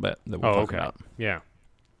just a little bit that we'll talk about. Yeah.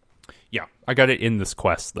 Yeah, I got it in this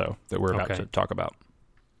quest though that we're about Okay. to talk about.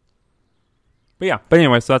 But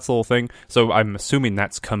anyway, so that's the little thing. So I'm assuming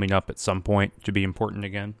that's coming up at some point to be important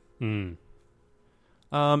again. Mm.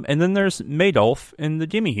 And then there's Maydolf and the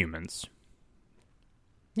Demi-Humans.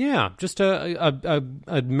 Yeah, just a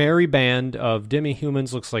merry band of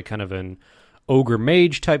demi-humans. Looks like kind of an ogre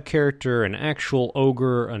mage type character, an actual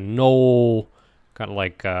ogre, a gnoll, kind of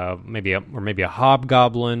like maybe a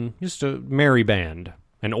hobgoblin. Just a merry band.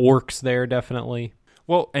 And orcs there, definitely.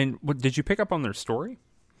 Well, and did you pick up on their story?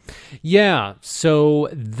 Yeah, so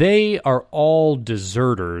they are all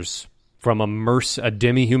deserters from a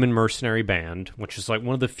demi-human mercenary band, which is like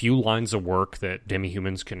one of the few lines of work that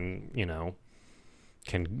demi-humans can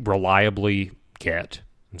reliably get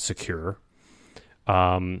and secure.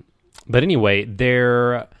 But anyway,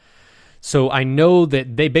 so I know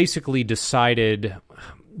that they basically decided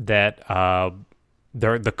that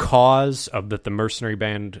the cause that the mercenary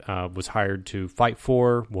band was hired to fight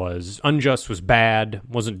for was unjust, was bad,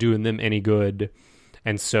 wasn't doing them any good,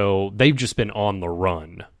 and so they've just been on the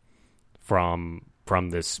run from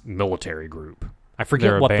this military group. I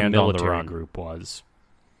forget They're a what the band on the military run. group was.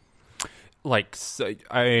 Like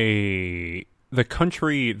the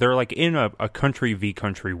country, they're like in a country v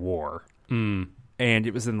country war, and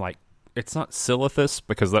it was in like, it's not Silithus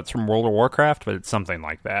because that's from World of Warcraft, but it's something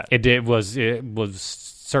like that. It was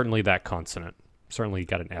certainly that consonant. Certainly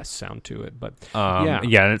got an S sound to it, but yeah,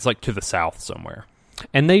 and it's like to the south somewhere.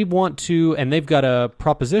 And they've got a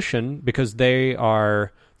proposition because they're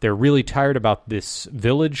really tired about this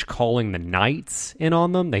village calling the knights in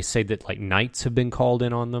on them. They say that like knights have been called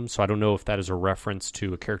in on them. So I don't know if that is a reference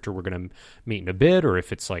to a character we're going to meet in a bit, or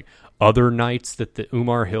if it's like other knights that the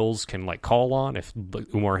Umar Hills can like call on. If the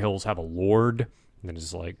Umar Hills have a lord that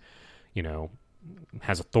is like,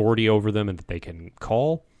 has authority over them and that they can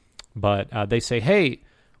call. But they say, hey,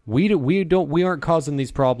 we aren't causing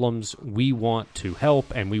these problems. We want to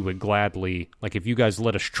help, and we would gladly, like, if you guys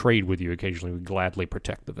let us trade with you occasionally, we'd gladly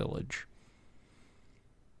protect the village.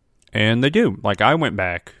 And they do. Like, I went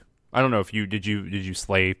back. I don't know if did you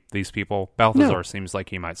slay these people? Balthazar seems like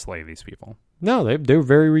he might slay these people. No, they're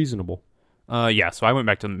very reasonable. Yeah, so I went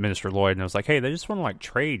back to Minister Lloyd and I was like, hey, they just want to like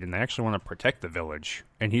trade and they actually want to protect the village.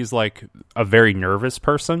 And he's like a very nervous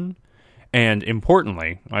person. And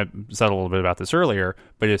importantly, I said a little bit about this earlier,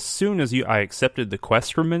 but as soon as I accepted the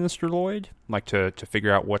quest from Minister Lloyd, like to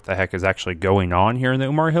figure out what the heck is actually going on here in the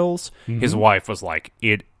Umar Hills, his wife was like,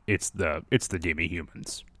 it's the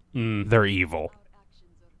Demi-Humans. They're evil.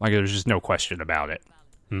 Like, there's just no question about it.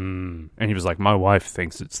 And he was like, my wife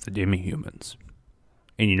thinks it's the Demi-Humans.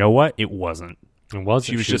 And you know what? It wasn't. It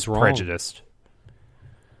wasn't. She was She just was wrong. prejudiced.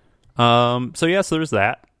 So there's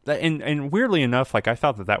that. And weirdly enough, like I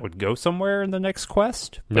thought that would go somewhere in the next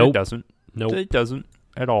quest, but Nope. it doesn't. Nope. It doesn't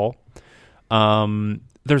at all.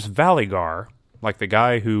 There's Valigar, like the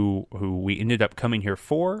guy who we ended up coming here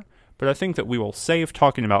for, but I think that we will save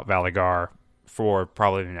talking about Valigar for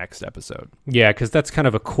probably the next episode. Yeah, because that's kind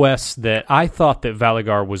of a quest that I thought that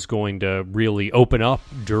Valigar was going to really open up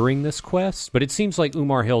during this quest, but it seems like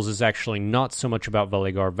Umar Hills is actually not so much about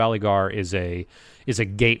Valigar. Valigar is a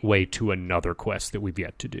gateway to another quest that we've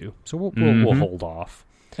yet to do. So we'll hold off.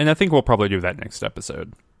 And I think we'll probably do that next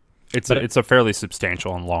episode. It's a fairly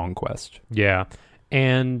substantial and long quest. Yeah,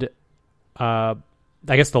 and I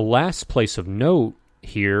guess the last place of note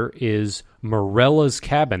here is Morella's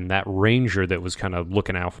cabin, that ranger that was kind of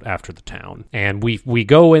looking out after the town. And we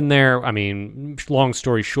go in there. I mean, long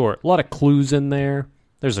story short, a lot of clues in there.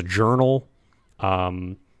 There's a journal.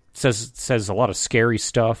 Says a lot of scary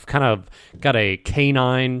stuff. Kind of got a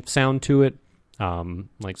canine sound to it,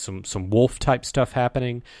 like some wolf type stuff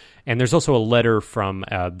happening. And there's also a letter from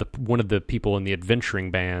one of the people in the adventuring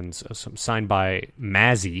bands, signed by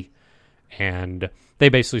Mazzy, and they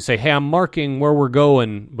basically say, "Hey, I'm marking where we're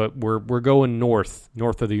going, but we're going north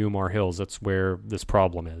of the Umar Hills. That's where this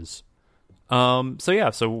problem is."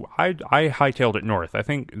 So I hightailed it north. I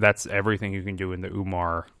think that's everything you can do in the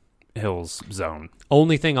Umar Hills zone.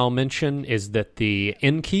 Only thing I'll mention is that the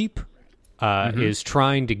innkeep is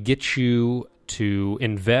trying to get you to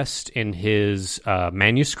invest in his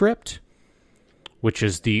manuscript, which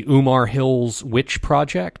is the Umar Hills Witch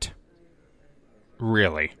Project.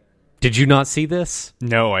 Really? Did you not see this?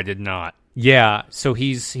 No, I did not. Yeah, so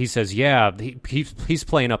he says, yeah, he's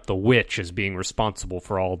playing up the witch as being responsible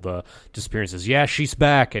for all the disappearances. Yeah, she's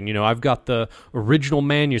back, and I've got the original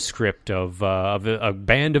manuscript of a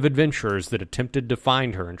band of adventurers that attempted to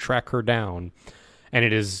find her and track her down. And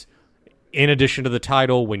it is, in addition to the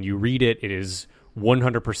title, when you read it, it is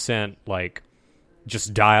 100% like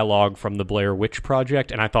just dialogue from the Blair Witch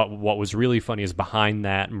Project. And I thought what was really funny is behind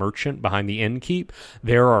that merchant, behind the innkeep,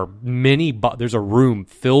 there are there's a room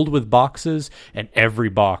filled with boxes, and every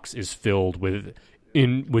box is filled with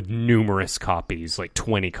numerous copies, like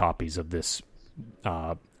 20 copies of this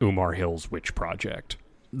Umar Hills Witch Project.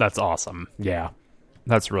 That's awesome. Yeah.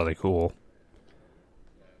 That's really cool.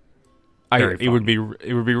 Very it would be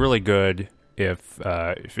really good if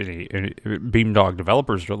any Beamdog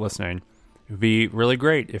developers are listening. It would be really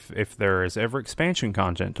great if there is ever expansion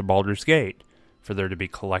content to Baldur's Gate, for there to be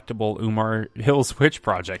collectible Umar Hills Witch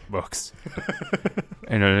Project books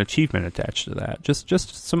and an achievement attached to that.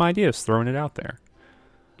 Just some ideas, throwing it out there.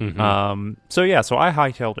 Mm-hmm. So I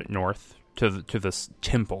hightailed it north to this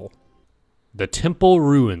temple. The Temple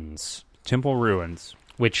Ruins. Temple Ruins.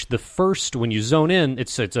 Which when you zone in,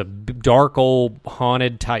 it's a dark old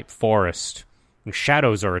haunted type forest, and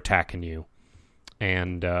shadows are attacking you.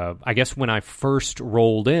 And I guess when I first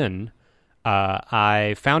rolled in,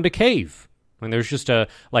 I found a cave. And there's just I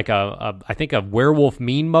think a werewolf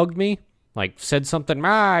mean mugged me, like said something,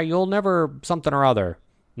 you'll never something or other,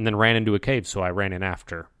 and then ran into a cave, so I ran in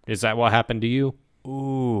after. Is that what happened to you?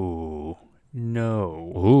 Ooh,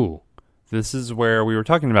 no. Ooh. This is where we were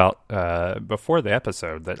talking about before the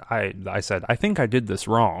episode that I said, I think I did this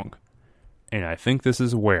wrong, and I think this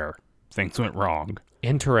is where things went wrong.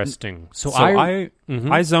 Interesting. So I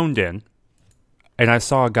zoned in, and I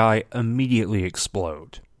saw a guy immediately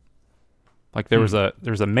explode. Like there was a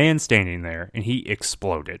man standing there, and he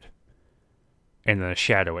exploded, and then a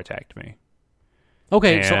shadow attacked me.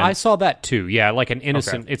 Okay, so I saw that too. Yeah, like an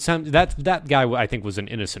innocent. Okay. It sounds that guy I think was an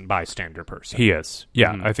innocent bystander person. He is.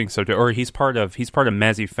 Yeah, I think so too. Or he's part of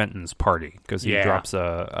Mazzy Fenton's party, because he drops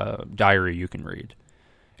a diary you can read.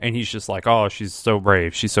 And he's just like, oh, she's so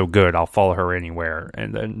brave, she's so good, I'll follow her anywhere.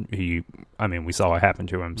 And then we saw what happened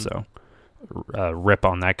to him, so rip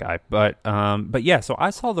on that guy. But yeah, so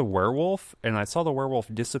I saw the werewolf, and I saw the werewolf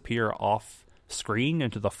disappear off screen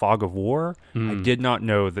into the fog of war. I did not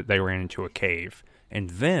know that they ran into a cave. And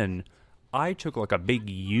then I took like a big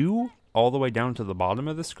U all the way down to the bottom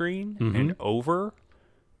of the screen and over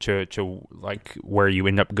to like where you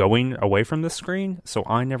end up going away from the screen, so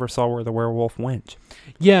I never saw where the werewolf went.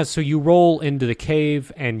 Yeah, so you roll into the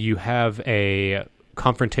cave and you have a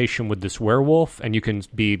confrontation with this werewolf, and you can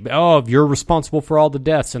be, you're responsible for all the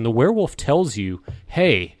deaths, and the werewolf tells you,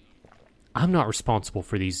 hey, I'm not responsible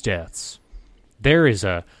for these deaths. There is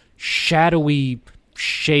a shadowy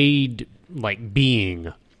shade like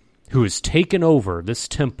being who has taken over this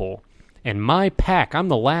temple, and my pack, I'm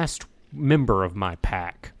the last member of my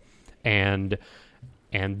pack, and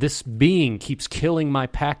this being keeps killing my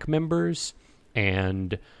pack members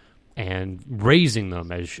and raising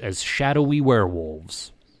them as shadowy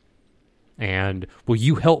werewolves. And will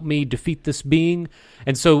you help me defeat this being?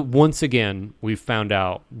 And so once again, we've found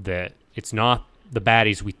out that it's not the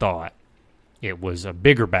baddies we thought. It was a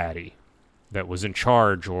bigger baddie that was in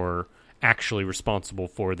charge or actually responsible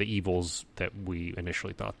for the evils that we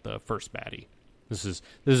initially thought the first baddie. This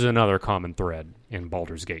is another common thread in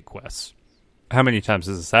Baldur's Gate quests. How many times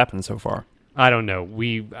has this happened so far? I don't know.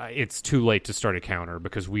 It's too late to start a counter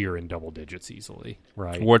because we are in double digits easily,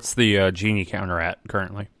 right? What's the genie counter at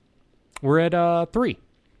currently? We're at 3.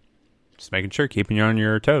 Just making sure, keeping you on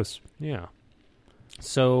your toes. Yeah.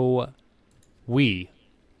 So we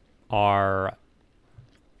are,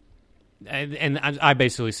 and I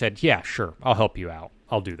basically said, yeah, sure, I'll help you out.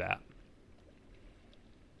 I'll do that.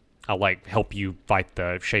 I'll help you fight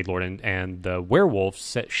the Shade Lord, and the werewolf.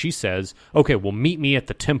 She says, "Okay, well, meet me at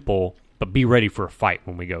the temple, but be ready for a fight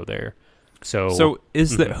when we go there." So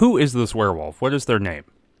is who is this werewolf? What is their name?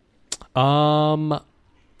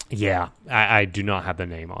 Yeah, I do not have the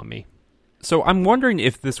name on me. So I'm wondering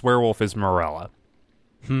if this werewolf is Morella.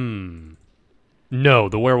 No,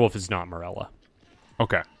 the werewolf is not Morella.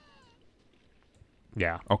 Okay.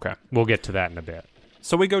 Yeah. Okay. We'll get to that in a bit.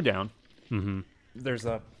 So we go down. There's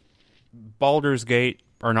a Baldur's Gate,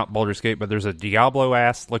 or not Baldur's Gate, but there's a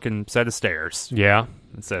Diablo-ass looking set of stairs. Yeah.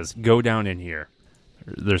 It says, go down in here.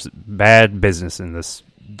 There's bad business in this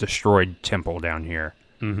destroyed temple down here.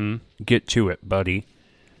 Get to it, buddy.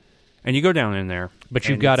 And you go down in there. But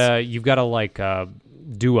you've gotta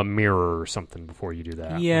do a mirror or something before you do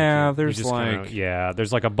that. Yeah, there's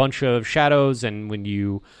a bunch of shadows, and when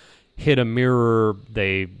you hit a mirror,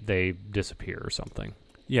 they disappear or something.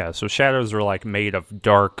 Yeah, so shadows are like made of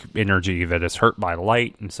dark energy that is hurt by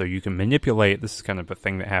light, and so you can manipulate. This is kind of a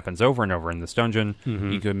thing that happens over and over in this dungeon.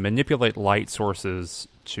 You can manipulate light sources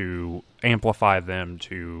to amplify them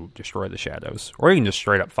to destroy the shadows, or you can just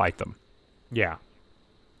straight up fight them. Yeah.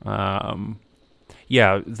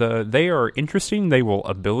 They are interesting. They will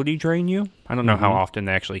ability drain you. I don't know how often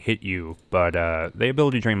they actually hit you, but they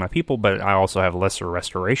ability drain my people. But I also have lesser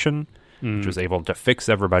restoration, which was able to fix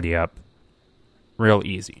everybody up real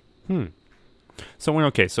easy. So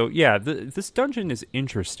this dungeon is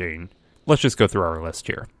interesting. Let's just go through our list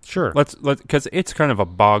here. Sure. Let's because it's kind of a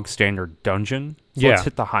bog standard dungeon. So let's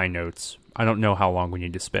hit the high notes. I don't know how long we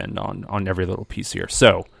need to spend on every little piece here.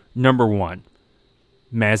 So number 1,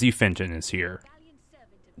 Mazzy Fenton is here.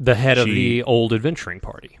 The head of the old adventuring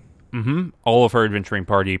party. All of her adventuring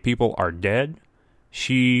party people are dead.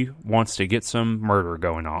 She wants to get some murder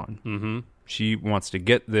going on. She wants to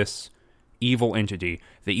get this evil entity.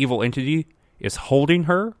 The evil entity is holding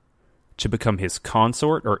her to become his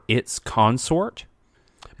consort or its consort.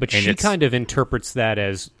 But she kind of interprets that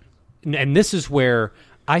as, and this is where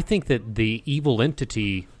I think that the evil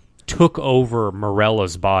entity took over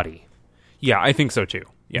Morella's body. Yeah, I think so too.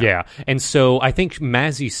 Yeah. And so I think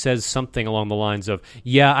Mazzy says something along the lines of,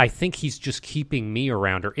 I think he's just keeping me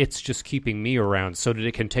around, or it's just keeping me around so that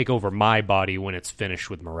it can take over my body when it's finished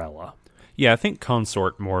with Morella. Yeah, I think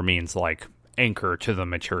consort more means like anchor to the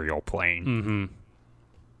material plane.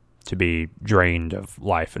 To be drained of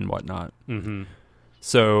life and whatnot.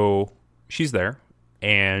 So she's there,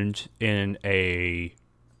 and in a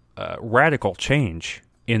radical change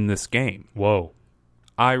in this game,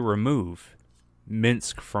 I remove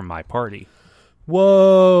Minsk from my party.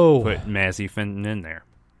 Put Mazzy Fenton in there.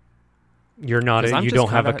 You don't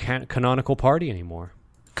have a canonical party anymore.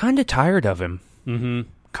 Kind of tired of him.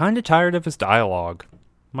 Kind of tired of his dialogue.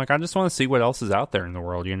 I'm like, I just want to see what else is out there in the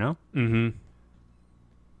world, you know? Well,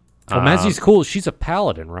 Mazzy's cool. She's a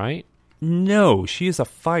paladin, right? No, she is a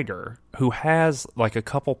fighter who has like a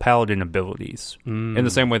couple paladin abilities. In the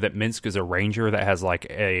same way that Minsk is a ranger that has like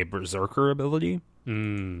a berserker ability.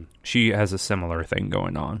 She has a similar thing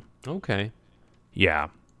going on. Okay. Yeah.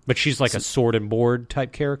 But she's like a sword and board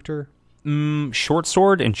type character? Short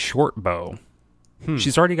sword and short bow.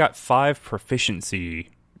 She's already got 5 proficiency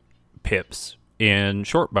pips in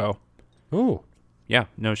short bow. Ooh. Yeah,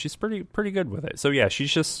 no, she's pretty good with it. So yeah,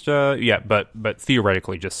 she's just but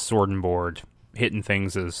theoretically just sword and board, hitting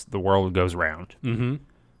things as the world goes round.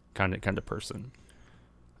 Kind of person.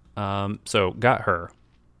 So got her.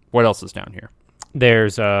 What else is down here?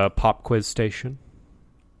 There's a pop quiz station.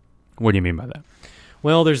 What do you mean by that?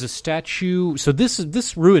 Well, there's a statue. So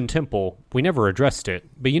this ruined temple, we never addressed it.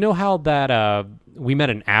 But you know how that we met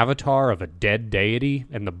an avatar of a dead deity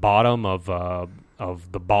in the bottom of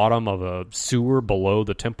the bottom of a sewer below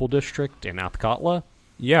the temple district in Athkatla?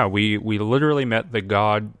 Yeah, we literally met the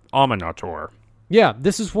god Aminator. Yeah,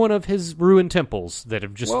 this is one of his ruined temples that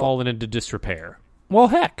have just fallen into disrepair. Well,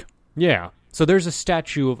 heck. Yeah. So there's a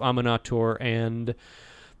statue of Aminator, and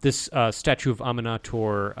this statue of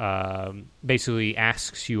Aminator basically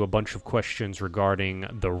asks you a bunch of questions regarding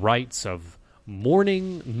the rites of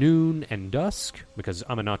morning, noon, and dusk, because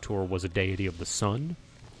Aminator was a deity of the sun.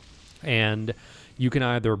 And you can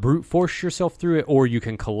either brute force yourself through it, or you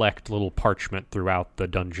can collect little parchment throughout the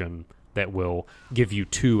dungeon that will give you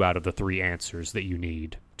 2 out of the 3 answers that you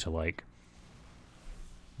need to, like,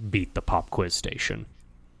 beat the pop quiz station.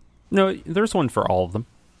 No, there's one for all of them.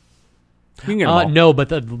 You can get them all. No, but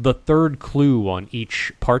the third clue on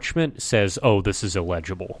each parchment says, this is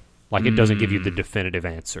illegible. Like, it doesn't give you the definitive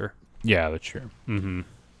answer. Yeah, that's true.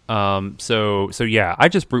 So yeah, I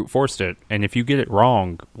just brute forced it, and if you get it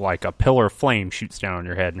wrong, like a pillar of flame shoots down on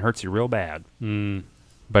your head and hurts you real bad.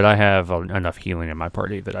 But I have enough healing in my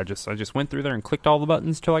party that I just went through there and clicked all the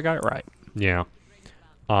buttons till I got it right. Yeah.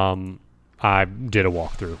 I did a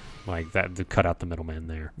walkthrough like that to cut out the middleman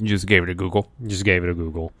there. You just gave it a Google? Just gave it a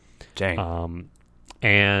Google. Dang.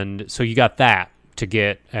 And so you got that to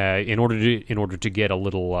get in order to get a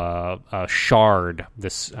little shard,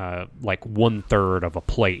 this like 1/3 of a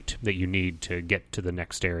plate that you need to get to the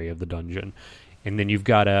next area of the dungeon, and then you've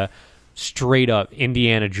got a straight up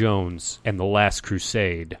Indiana Jones and the Last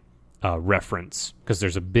Crusade reference, because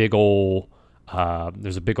there's a big old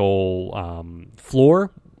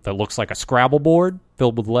floor that looks like a Scrabble board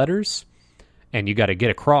filled with letters, and you got to get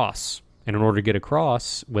across. And in order to get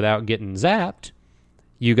across without getting zapped,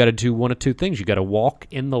 you got to do one of 2 things. You got to walk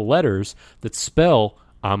in the letters that spell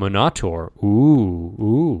Amunator.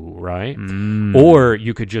 Ooh, right? Or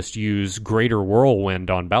you could just use Greater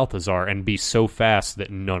Whirlwind on Balthazar and be so fast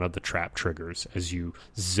that none of the trap triggers as you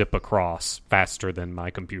zip across faster than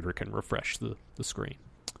my computer can refresh the screen.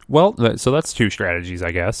 Well, so that's two strategies,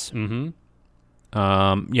 I guess.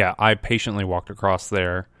 Mm-hmm. Yeah, I patiently walked across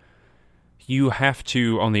there. You have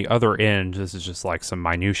to, on the other end, this is just like some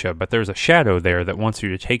minutia, but there's a shadow there that wants you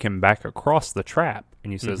to take him back across the trap.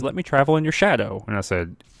 And he says, let me travel in your shadow. And I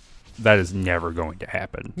said, that is never going to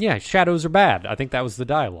happen. Yeah, shadows are bad. I think that was the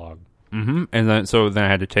dialogue. Mm-hmm. And then I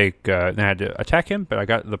had to then I had to attack him, but I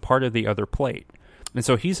got the part of the other plate. And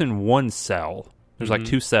so he's in one cell. There's like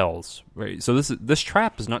two cells. Right? So this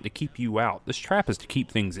trap is not to keep you out. This trap is to keep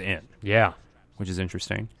things in. Yeah. Which is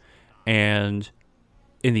interesting. And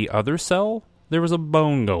in the other cell, there was a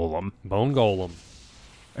bone golem. Bone golem.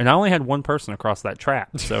 And I only had one person across that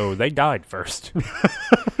trap, so they died first.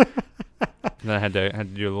 Then I had to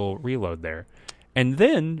do a little reload there. And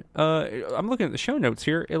then, I'm looking at the show notes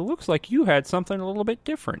here. It looks like you had something a little bit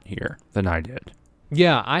different here than I did.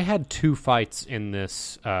 Yeah, I had two fights in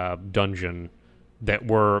this dungeon that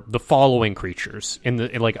were the following creatures in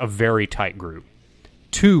like a very tight group.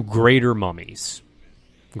 Two greater mummies.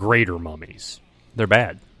 Greater mummies. They're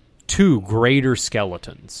bad. Two greater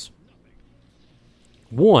skeletons.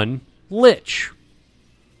 One lich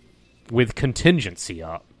with contingency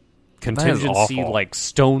up. Contingency like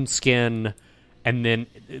stone skin, and then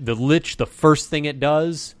the lich, the first thing it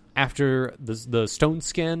does after the stone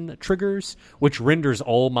skin triggers, which renders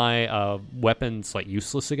all my weapons like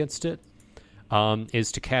useless against it,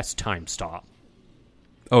 is to cast Time Stop.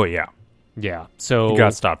 Oh, yeah. Yeah, so you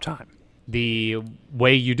gotta stop time. The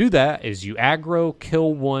way you do that is you aggro,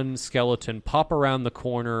 kill one skeleton, pop around the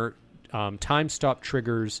corner, Time Stop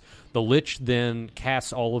triggers. The lich then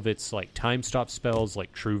casts all of its like Time Stop spells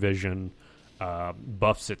like True Vision,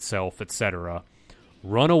 buffs itself, etc.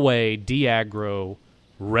 Run away, de-aggro,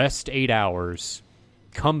 rest 8 hours,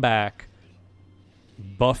 come back,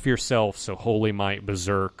 buff yourself, so Holy Might,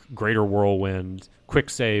 Berserk, Greater Whirlwind, quick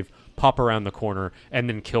save, pop around the corner, and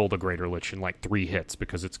then kill the Greater Lich in like 3 hits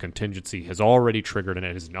because its contingency has already triggered and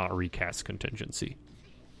it has not recast contingency.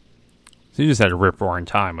 So you just had to rip roaring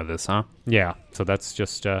time with this, huh? Yeah, so that's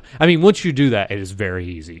just... I mean, once you do that, it is very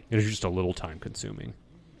easy. It is just a little time-consuming.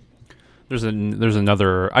 There's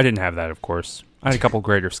another... I didn't have that, of course. I had a couple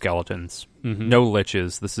greater skeletons. Mm-hmm. No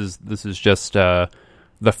liches. This is just the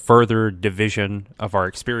further division of our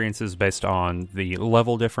experiences based on the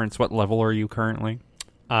level difference. What level are you currently?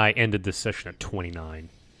 I ended this session at 29.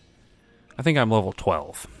 I think I'm level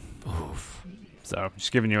 12. Oof. So,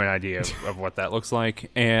 just giving you an idea of what that looks like.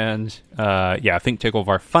 And, I think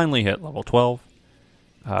Ticklevar finally hit level 12.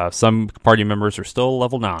 Some party members are still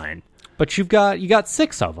level 9. But you got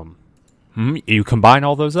 6 of them. You combine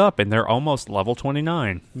all those up, and they're almost level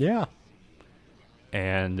 29. Yeah.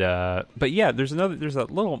 And, but yeah, there's a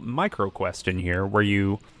little micro quest in here where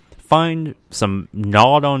you find some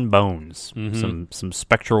gnawed on bones. Mm-hmm. Some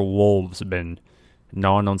spectral wolves have been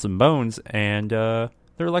gnawing on some bones, and,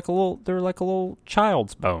 they're like a little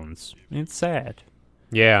child's bones. It's sad.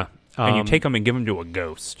 Yeah. And you take them and give them to a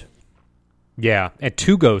ghost. Yeah, and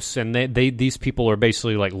 2 ghosts, and these people are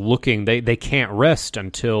basically like looking. They can't rest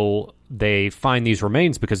until they find these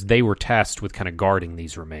remains because they were tasked with kind of guarding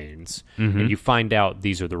these remains. Mm-hmm. And you find out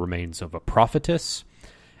these are the remains of a prophetess.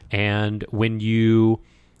 And when you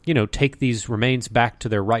take these remains back to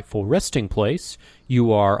their rightful resting place,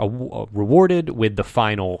 you are rewarded with the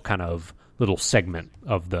final kind of little segment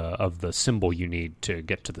of the symbol you need to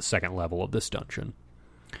get to the second level of this dungeon.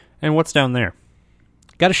 And what's down there?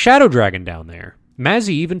 Got a shadow dragon down there. Mazzy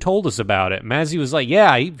even told us about it. Mazzy was like,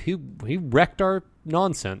 "Yeah, he wrecked our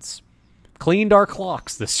nonsense, cleaned our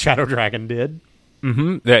clocks." This shadow dragon did.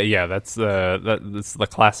 Mm-hmm. That's the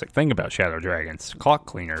classic thing about shadow dragons: clock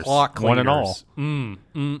cleaners, one and all.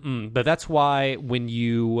 But that's why when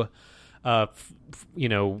you, helped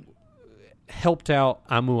out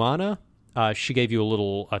Amuana. She gave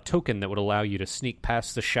you a token that would allow you to sneak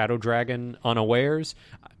past the shadow dragon unawares.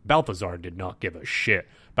 Balthazar did not give a shit.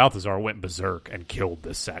 Balthazar went berserk and killed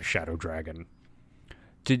this shadow dragon.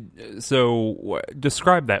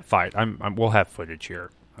 Describe that fight. We'll have footage here.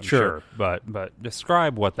 I'm sure. But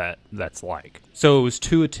describe what that's like. So it was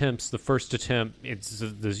 2 attempts. The first attempt,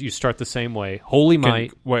 you start the same way. Holy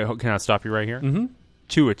Might. Can I stop you right here? Mm-hmm.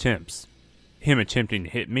 2 attempts. Him attempting to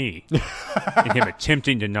hit me, and him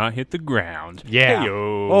attempting to not hit the ground. Yeah.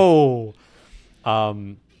 Hey-yo.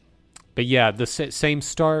 But yeah, the same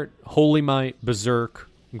start. Holy Might, Berserk,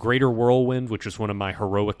 Greater Whirlwind, which is one of my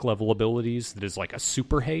heroic level abilities that is like a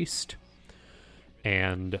super haste.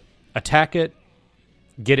 And attack it,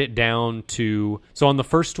 get it down to... So on the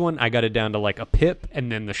first one, I got it down to like a pip,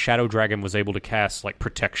 and then the Shadow Dragon was able to cast like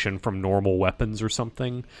protection from normal weapons or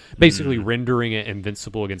something, basically rendering it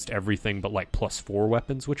invincible against everything but like +4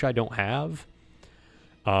 weapons, which I don't have.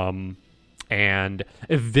 And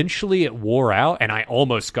eventually it wore out, and I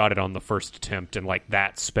almost got it on the first attempt, and like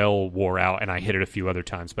that spell wore out, and I hit it a few other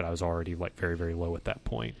times, but I was already like very, very low at that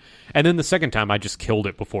point. And then the second time I just killed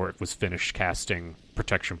it before it was finished casting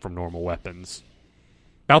protection from normal weapons.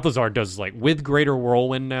 Balthazar does, like, with Greater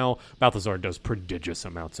Whirlwind now, Balthazar does prodigious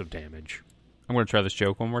amounts of damage. I'm going to try this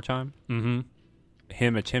joke one more time. Mm-hmm.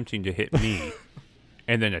 Him attempting to hit me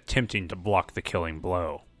and then attempting to block the killing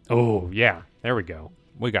blow. Oh, yeah. There we go.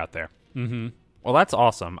 We got there. Mm-hmm. Well, that's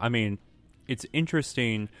awesome. I mean, it's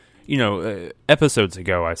interesting. You know, episodes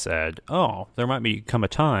ago I said, oh, there might become a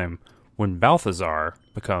time when Balthazar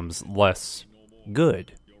becomes less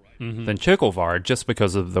good than Chikkelvar, just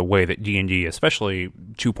because of the way that D&D, especially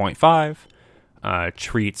 2.5,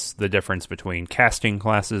 treats the difference between casting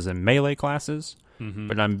classes and melee classes.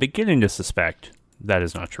 But I'm beginning to suspect that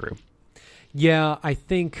is not true. Yeah, I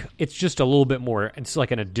think it's just a little bit more... It's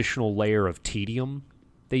like an additional layer of tedium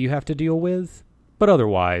that you have to deal with. But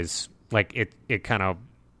otherwise, like, it kind of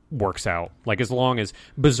works out. Like, as long as...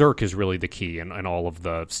 Berserk is really the key, and all of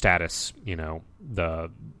the status, you know,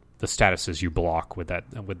 the statuses you block with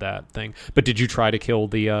that thing. But did you try to kill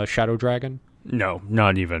the Shadow Dragon? No,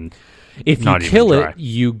 not even. If you kill it,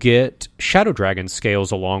 you get Shadow Dragon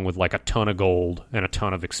scales along with like a ton of gold and a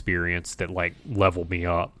ton of experience that like level me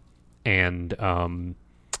up. And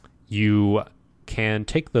you can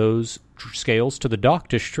take those scales to the Dock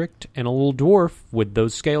District, and a little dwarf with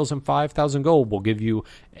those scales and 5,000 gold will give you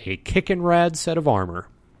a kickin' rad set of armor.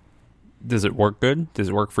 Does it work good? Does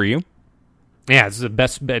it work for you? Yeah, it's the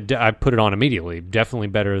best. I put it on immediately. Definitely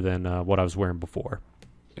better than what I was wearing before.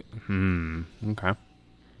 Okay.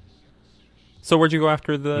 So where'd you go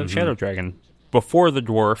after the Shadow Dragon? Before the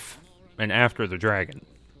dwarf and after the dragon.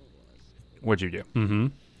 What'd you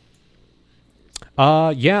do?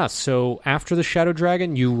 Yeah, so after the Shadow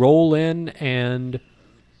Dragon, you roll in, and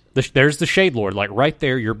there's the Shade Lord. Like, right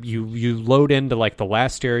there, you load into, like, the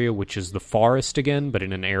last area, which is the forest again, but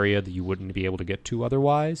in an area that you wouldn't be able to get to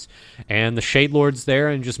otherwise. And the Shade Lord's there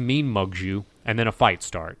and just mean mugs you, and then a fight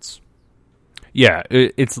starts. Yeah,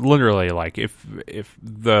 it's literally like if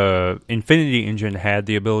the Infinity Engine had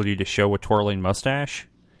the ability to show a twirling mustache,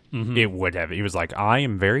 it would have. He was like, I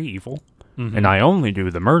am very evil, and I only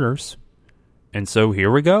do the murders. And so here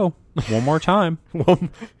we go. One more time.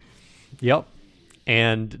 Yep.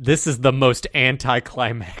 And this is the most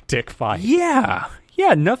anticlimactic fight. Yeah.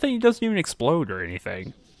 Yeah, nothing doesn't even explode or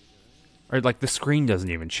anything. Or, like, the screen doesn't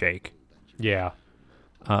even shake. Yeah.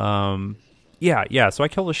 Yeah, so I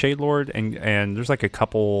kill the Shade Lord, and there's, like, a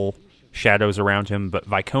couple shadows around him, but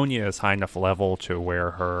Viconia is high enough level to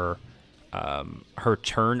where her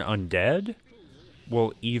turn undead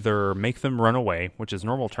will either make them run away, which is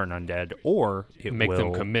normal turn undead, or it Make will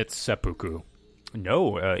them commit seppuku.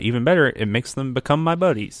 No, even better, it makes them become my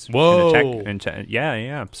buddies. Whoa!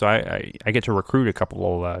 Yeah. So I get to recruit a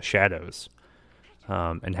couple of shadows,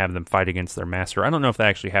 and have them fight against their master. I don't know if that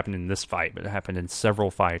actually happened in this fight, but it happened in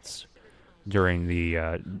several fights during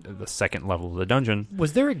the second level of the dungeon.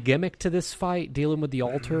 Was there a gimmick to this fight dealing with the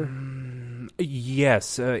altar?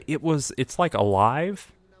 Yes, it's like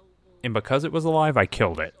alive, and because it was alive, I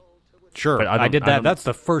killed it. Sure, but I did that. That's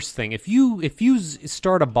the first thing. If you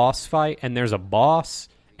start a boss fight and there's a boss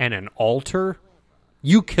and an altar,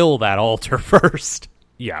 you kill that altar first.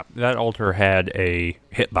 Yeah, that altar had a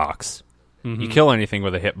hitbox. You kill anything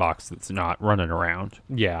with a hitbox that's not running around.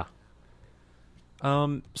 Yeah.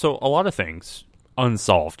 So a lot of things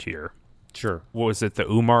unsolved here. Sure. Was it the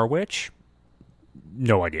Umar Witch?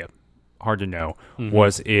 No idea. Hard to know.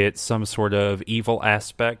 Was it some sort of evil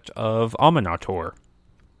aspect of Aminator?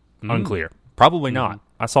 Unclear. Probably not.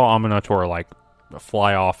 I saw Aminator like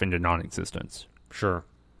fly off into non-existence. Sure.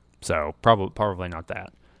 So probably not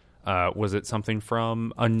that. Was it something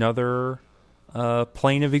from another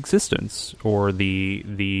plane of existence, or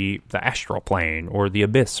the astral plane, or the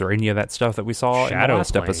abyss, or any of that stuff that we saw in the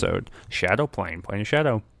last episode? Shadow plane of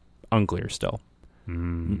shadow. Unclear still.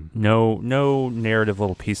 No narrative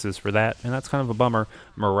little pieces for that, and that's kind of a bummer.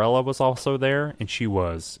 Morella was also there, and she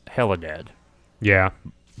was hella dead. Yeah.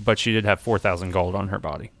 But she did have 4,000 gold on her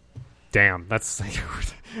body. Damn, that's...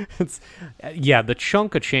 yeah, the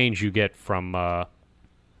chunk of change you get from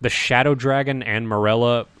the Shadow Dragon and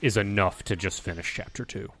Morella is enough to just finish Chapter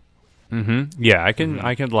 2. Yeah, I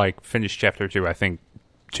can like finish Chapter 2, I think,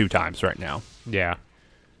 2 times right now. Yeah.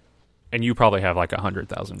 And you probably have like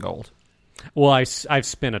 100,000 gold. Well, I've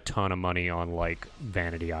spent a ton of money on like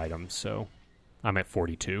vanity items, so I'm at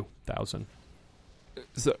 42,000.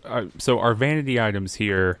 So are vanity items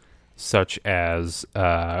here such as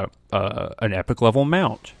an epic level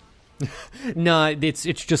mount? No, it's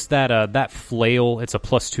just that that flail. It's a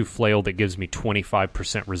 +2 flail that gives me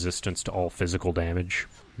 25% resistance to all physical damage.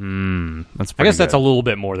 That's I guess that's a good. little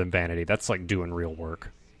bit more than vanity. That's like doing real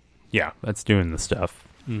work. Yeah, that's doing the stuff.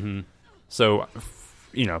 So,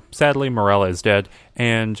 sadly, Morella is dead.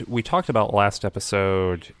 And we talked about last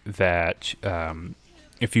episode that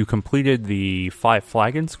if you completed the 5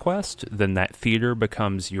 Flagons quest, then that theater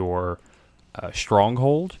becomes your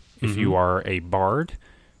stronghold if you are a bard.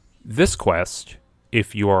 This quest,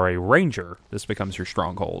 if you are a ranger, this becomes your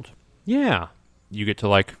stronghold. Yeah. You get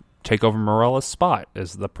to, take over Morella's spot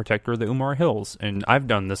as the protector of the Umar Hills. And I've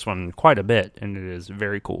done this one quite a bit, and it is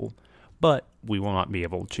very cool. But we will not be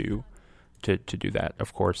able to do that,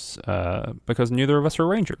 of course, because neither of us are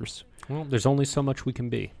rangers. Well, there's only so much we can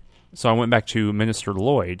be. So I went back to Minister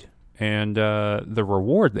Lloyd, and the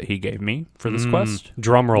reward that he gave me for this quest,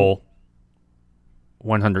 Drum roll.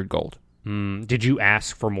 100 gold. Did you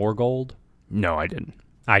ask for more gold? No, I didn't.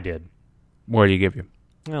 I did. What did he give you?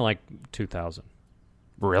 Well, like 2,000.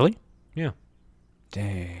 Really? Yeah.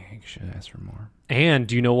 Dang, should have asked for more. And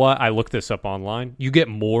do you know what? I looked this up online. You get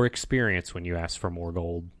more experience when you ask for more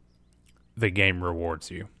gold. The game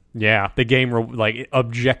rewards you. Yeah, the game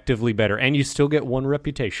objectively better, and you still get 1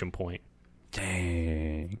 reputation point.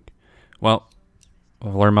 Dang. Well,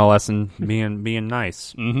 I've learned my lesson being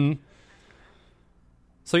nice. Mm-hmm.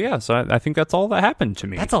 So yeah, I think that's all that happened to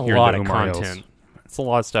me. That's a here in lot the of Umar content. Hills. It's a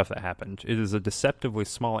lot of stuff that happened. It is a deceptively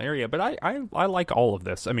small area, but I like all of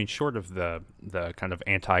this. I mean, short of the kind of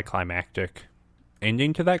anticlimactic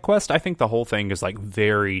ending to that quest, I think the whole thing is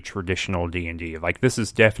very traditional D&D. This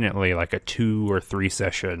is definitely a 2 or 3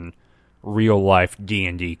 session real life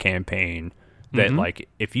D&D campaign that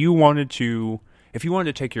if you wanted to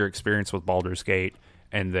take your experience with Baldur's Gate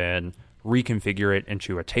and then reconfigure it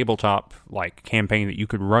into a tabletop campaign that you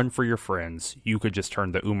could run for your friends, you could just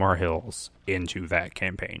turn the Umar Hills into that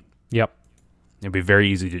campaign. Yep. It'd be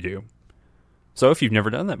very easy to do. So if you've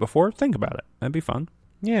never done that before, think about it. That'd be fun.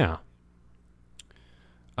 Yeah.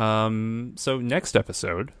 So next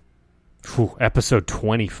episode. Episode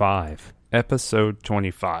 25. Episode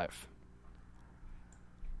 25.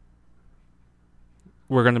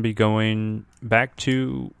 We're going to be going back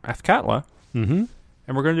to Athkatla. Mm-hmm.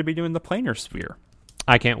 And we're going to be doing the planar sphere.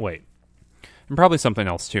 I can't wait. And probably something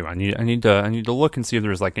else too. I need to look and see if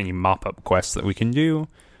there's any mop-up quests that we can do.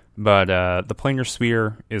 But the planar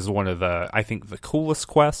sphere is one of I think the coolest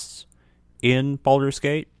quests in Baldur's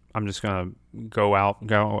Gate. I'm just gonna go out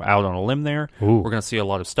on a limb there. Ooh. We're gonna see a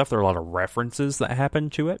lot of stuff. There are a lot of references that happen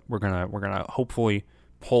to it. We're gonna hopefully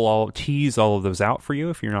tease all of those out for you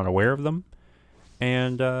if you're not aware of them.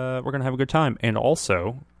 And we're going to have a good time. And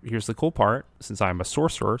also, here's the cool part. Since I'm a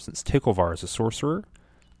sorcerer, since Ticklevar is a sorcerer,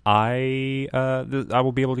 I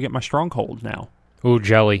will be able to get my stronghold now. Ooh,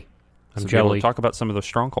 jelly. I'm so be able jelly. to talk about some of those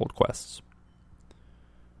stronghold quests.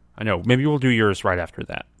 I know. Maybe we'll do yours right after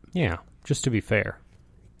that. Yeah, just to be fair.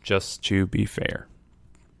 Just to be fair.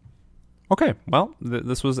 Okay, well,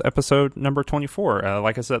 this was episode number 24.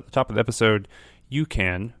 Like I said at the top of the episode, you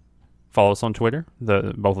can follow us on Twitter.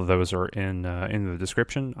 Both of those are in the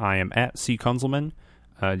description. I am at C. Kunzelman.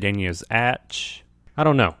 Danny is at... I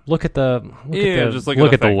don't know. Look at the just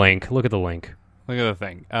look at the link. Look at the link. Look at the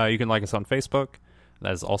thing. You can like us on Facebook.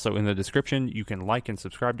 That is also in the description. You can like and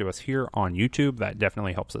subscribe to us here on YouTube. That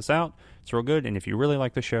definitely helps us out. It's real good. And if you really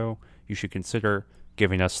like the show, you should consider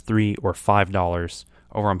giving us $3 or $5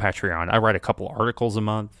 over on Patreon. I write a couple articles a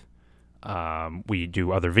month. We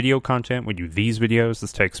do other video content. We do these videos.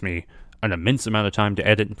 This takes me an immense amount of time to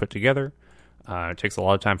edit and put together. It takes a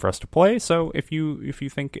lot of time for us to play. So if you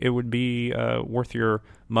think it would be worth your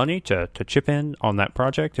money to chip in on that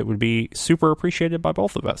project, it would be super appreciated by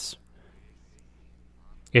both of us.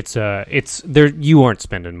 It's there. You aren't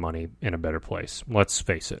spending money in a better place. Let's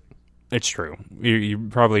face it. It's true. You're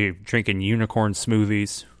probably drinking unicorn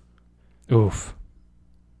smoothies. Oof.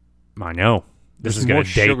 I know. This There's is going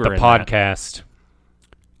to date sugar the in that. podcast.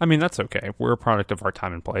 I mean, that's okay. We're a product of our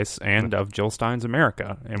time and place and of Jill Stein's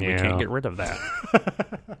America, and we Yeah. can't get rid of that.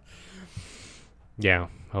 Yeah.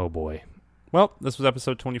 Oh, boy. Well, this was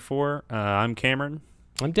episode 24. I'm Cameron,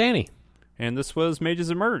 I'm Danny. and this was Mages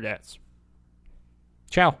and Murder Dads.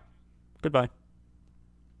 Ciao. Goodbye.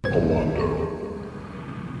 Alando.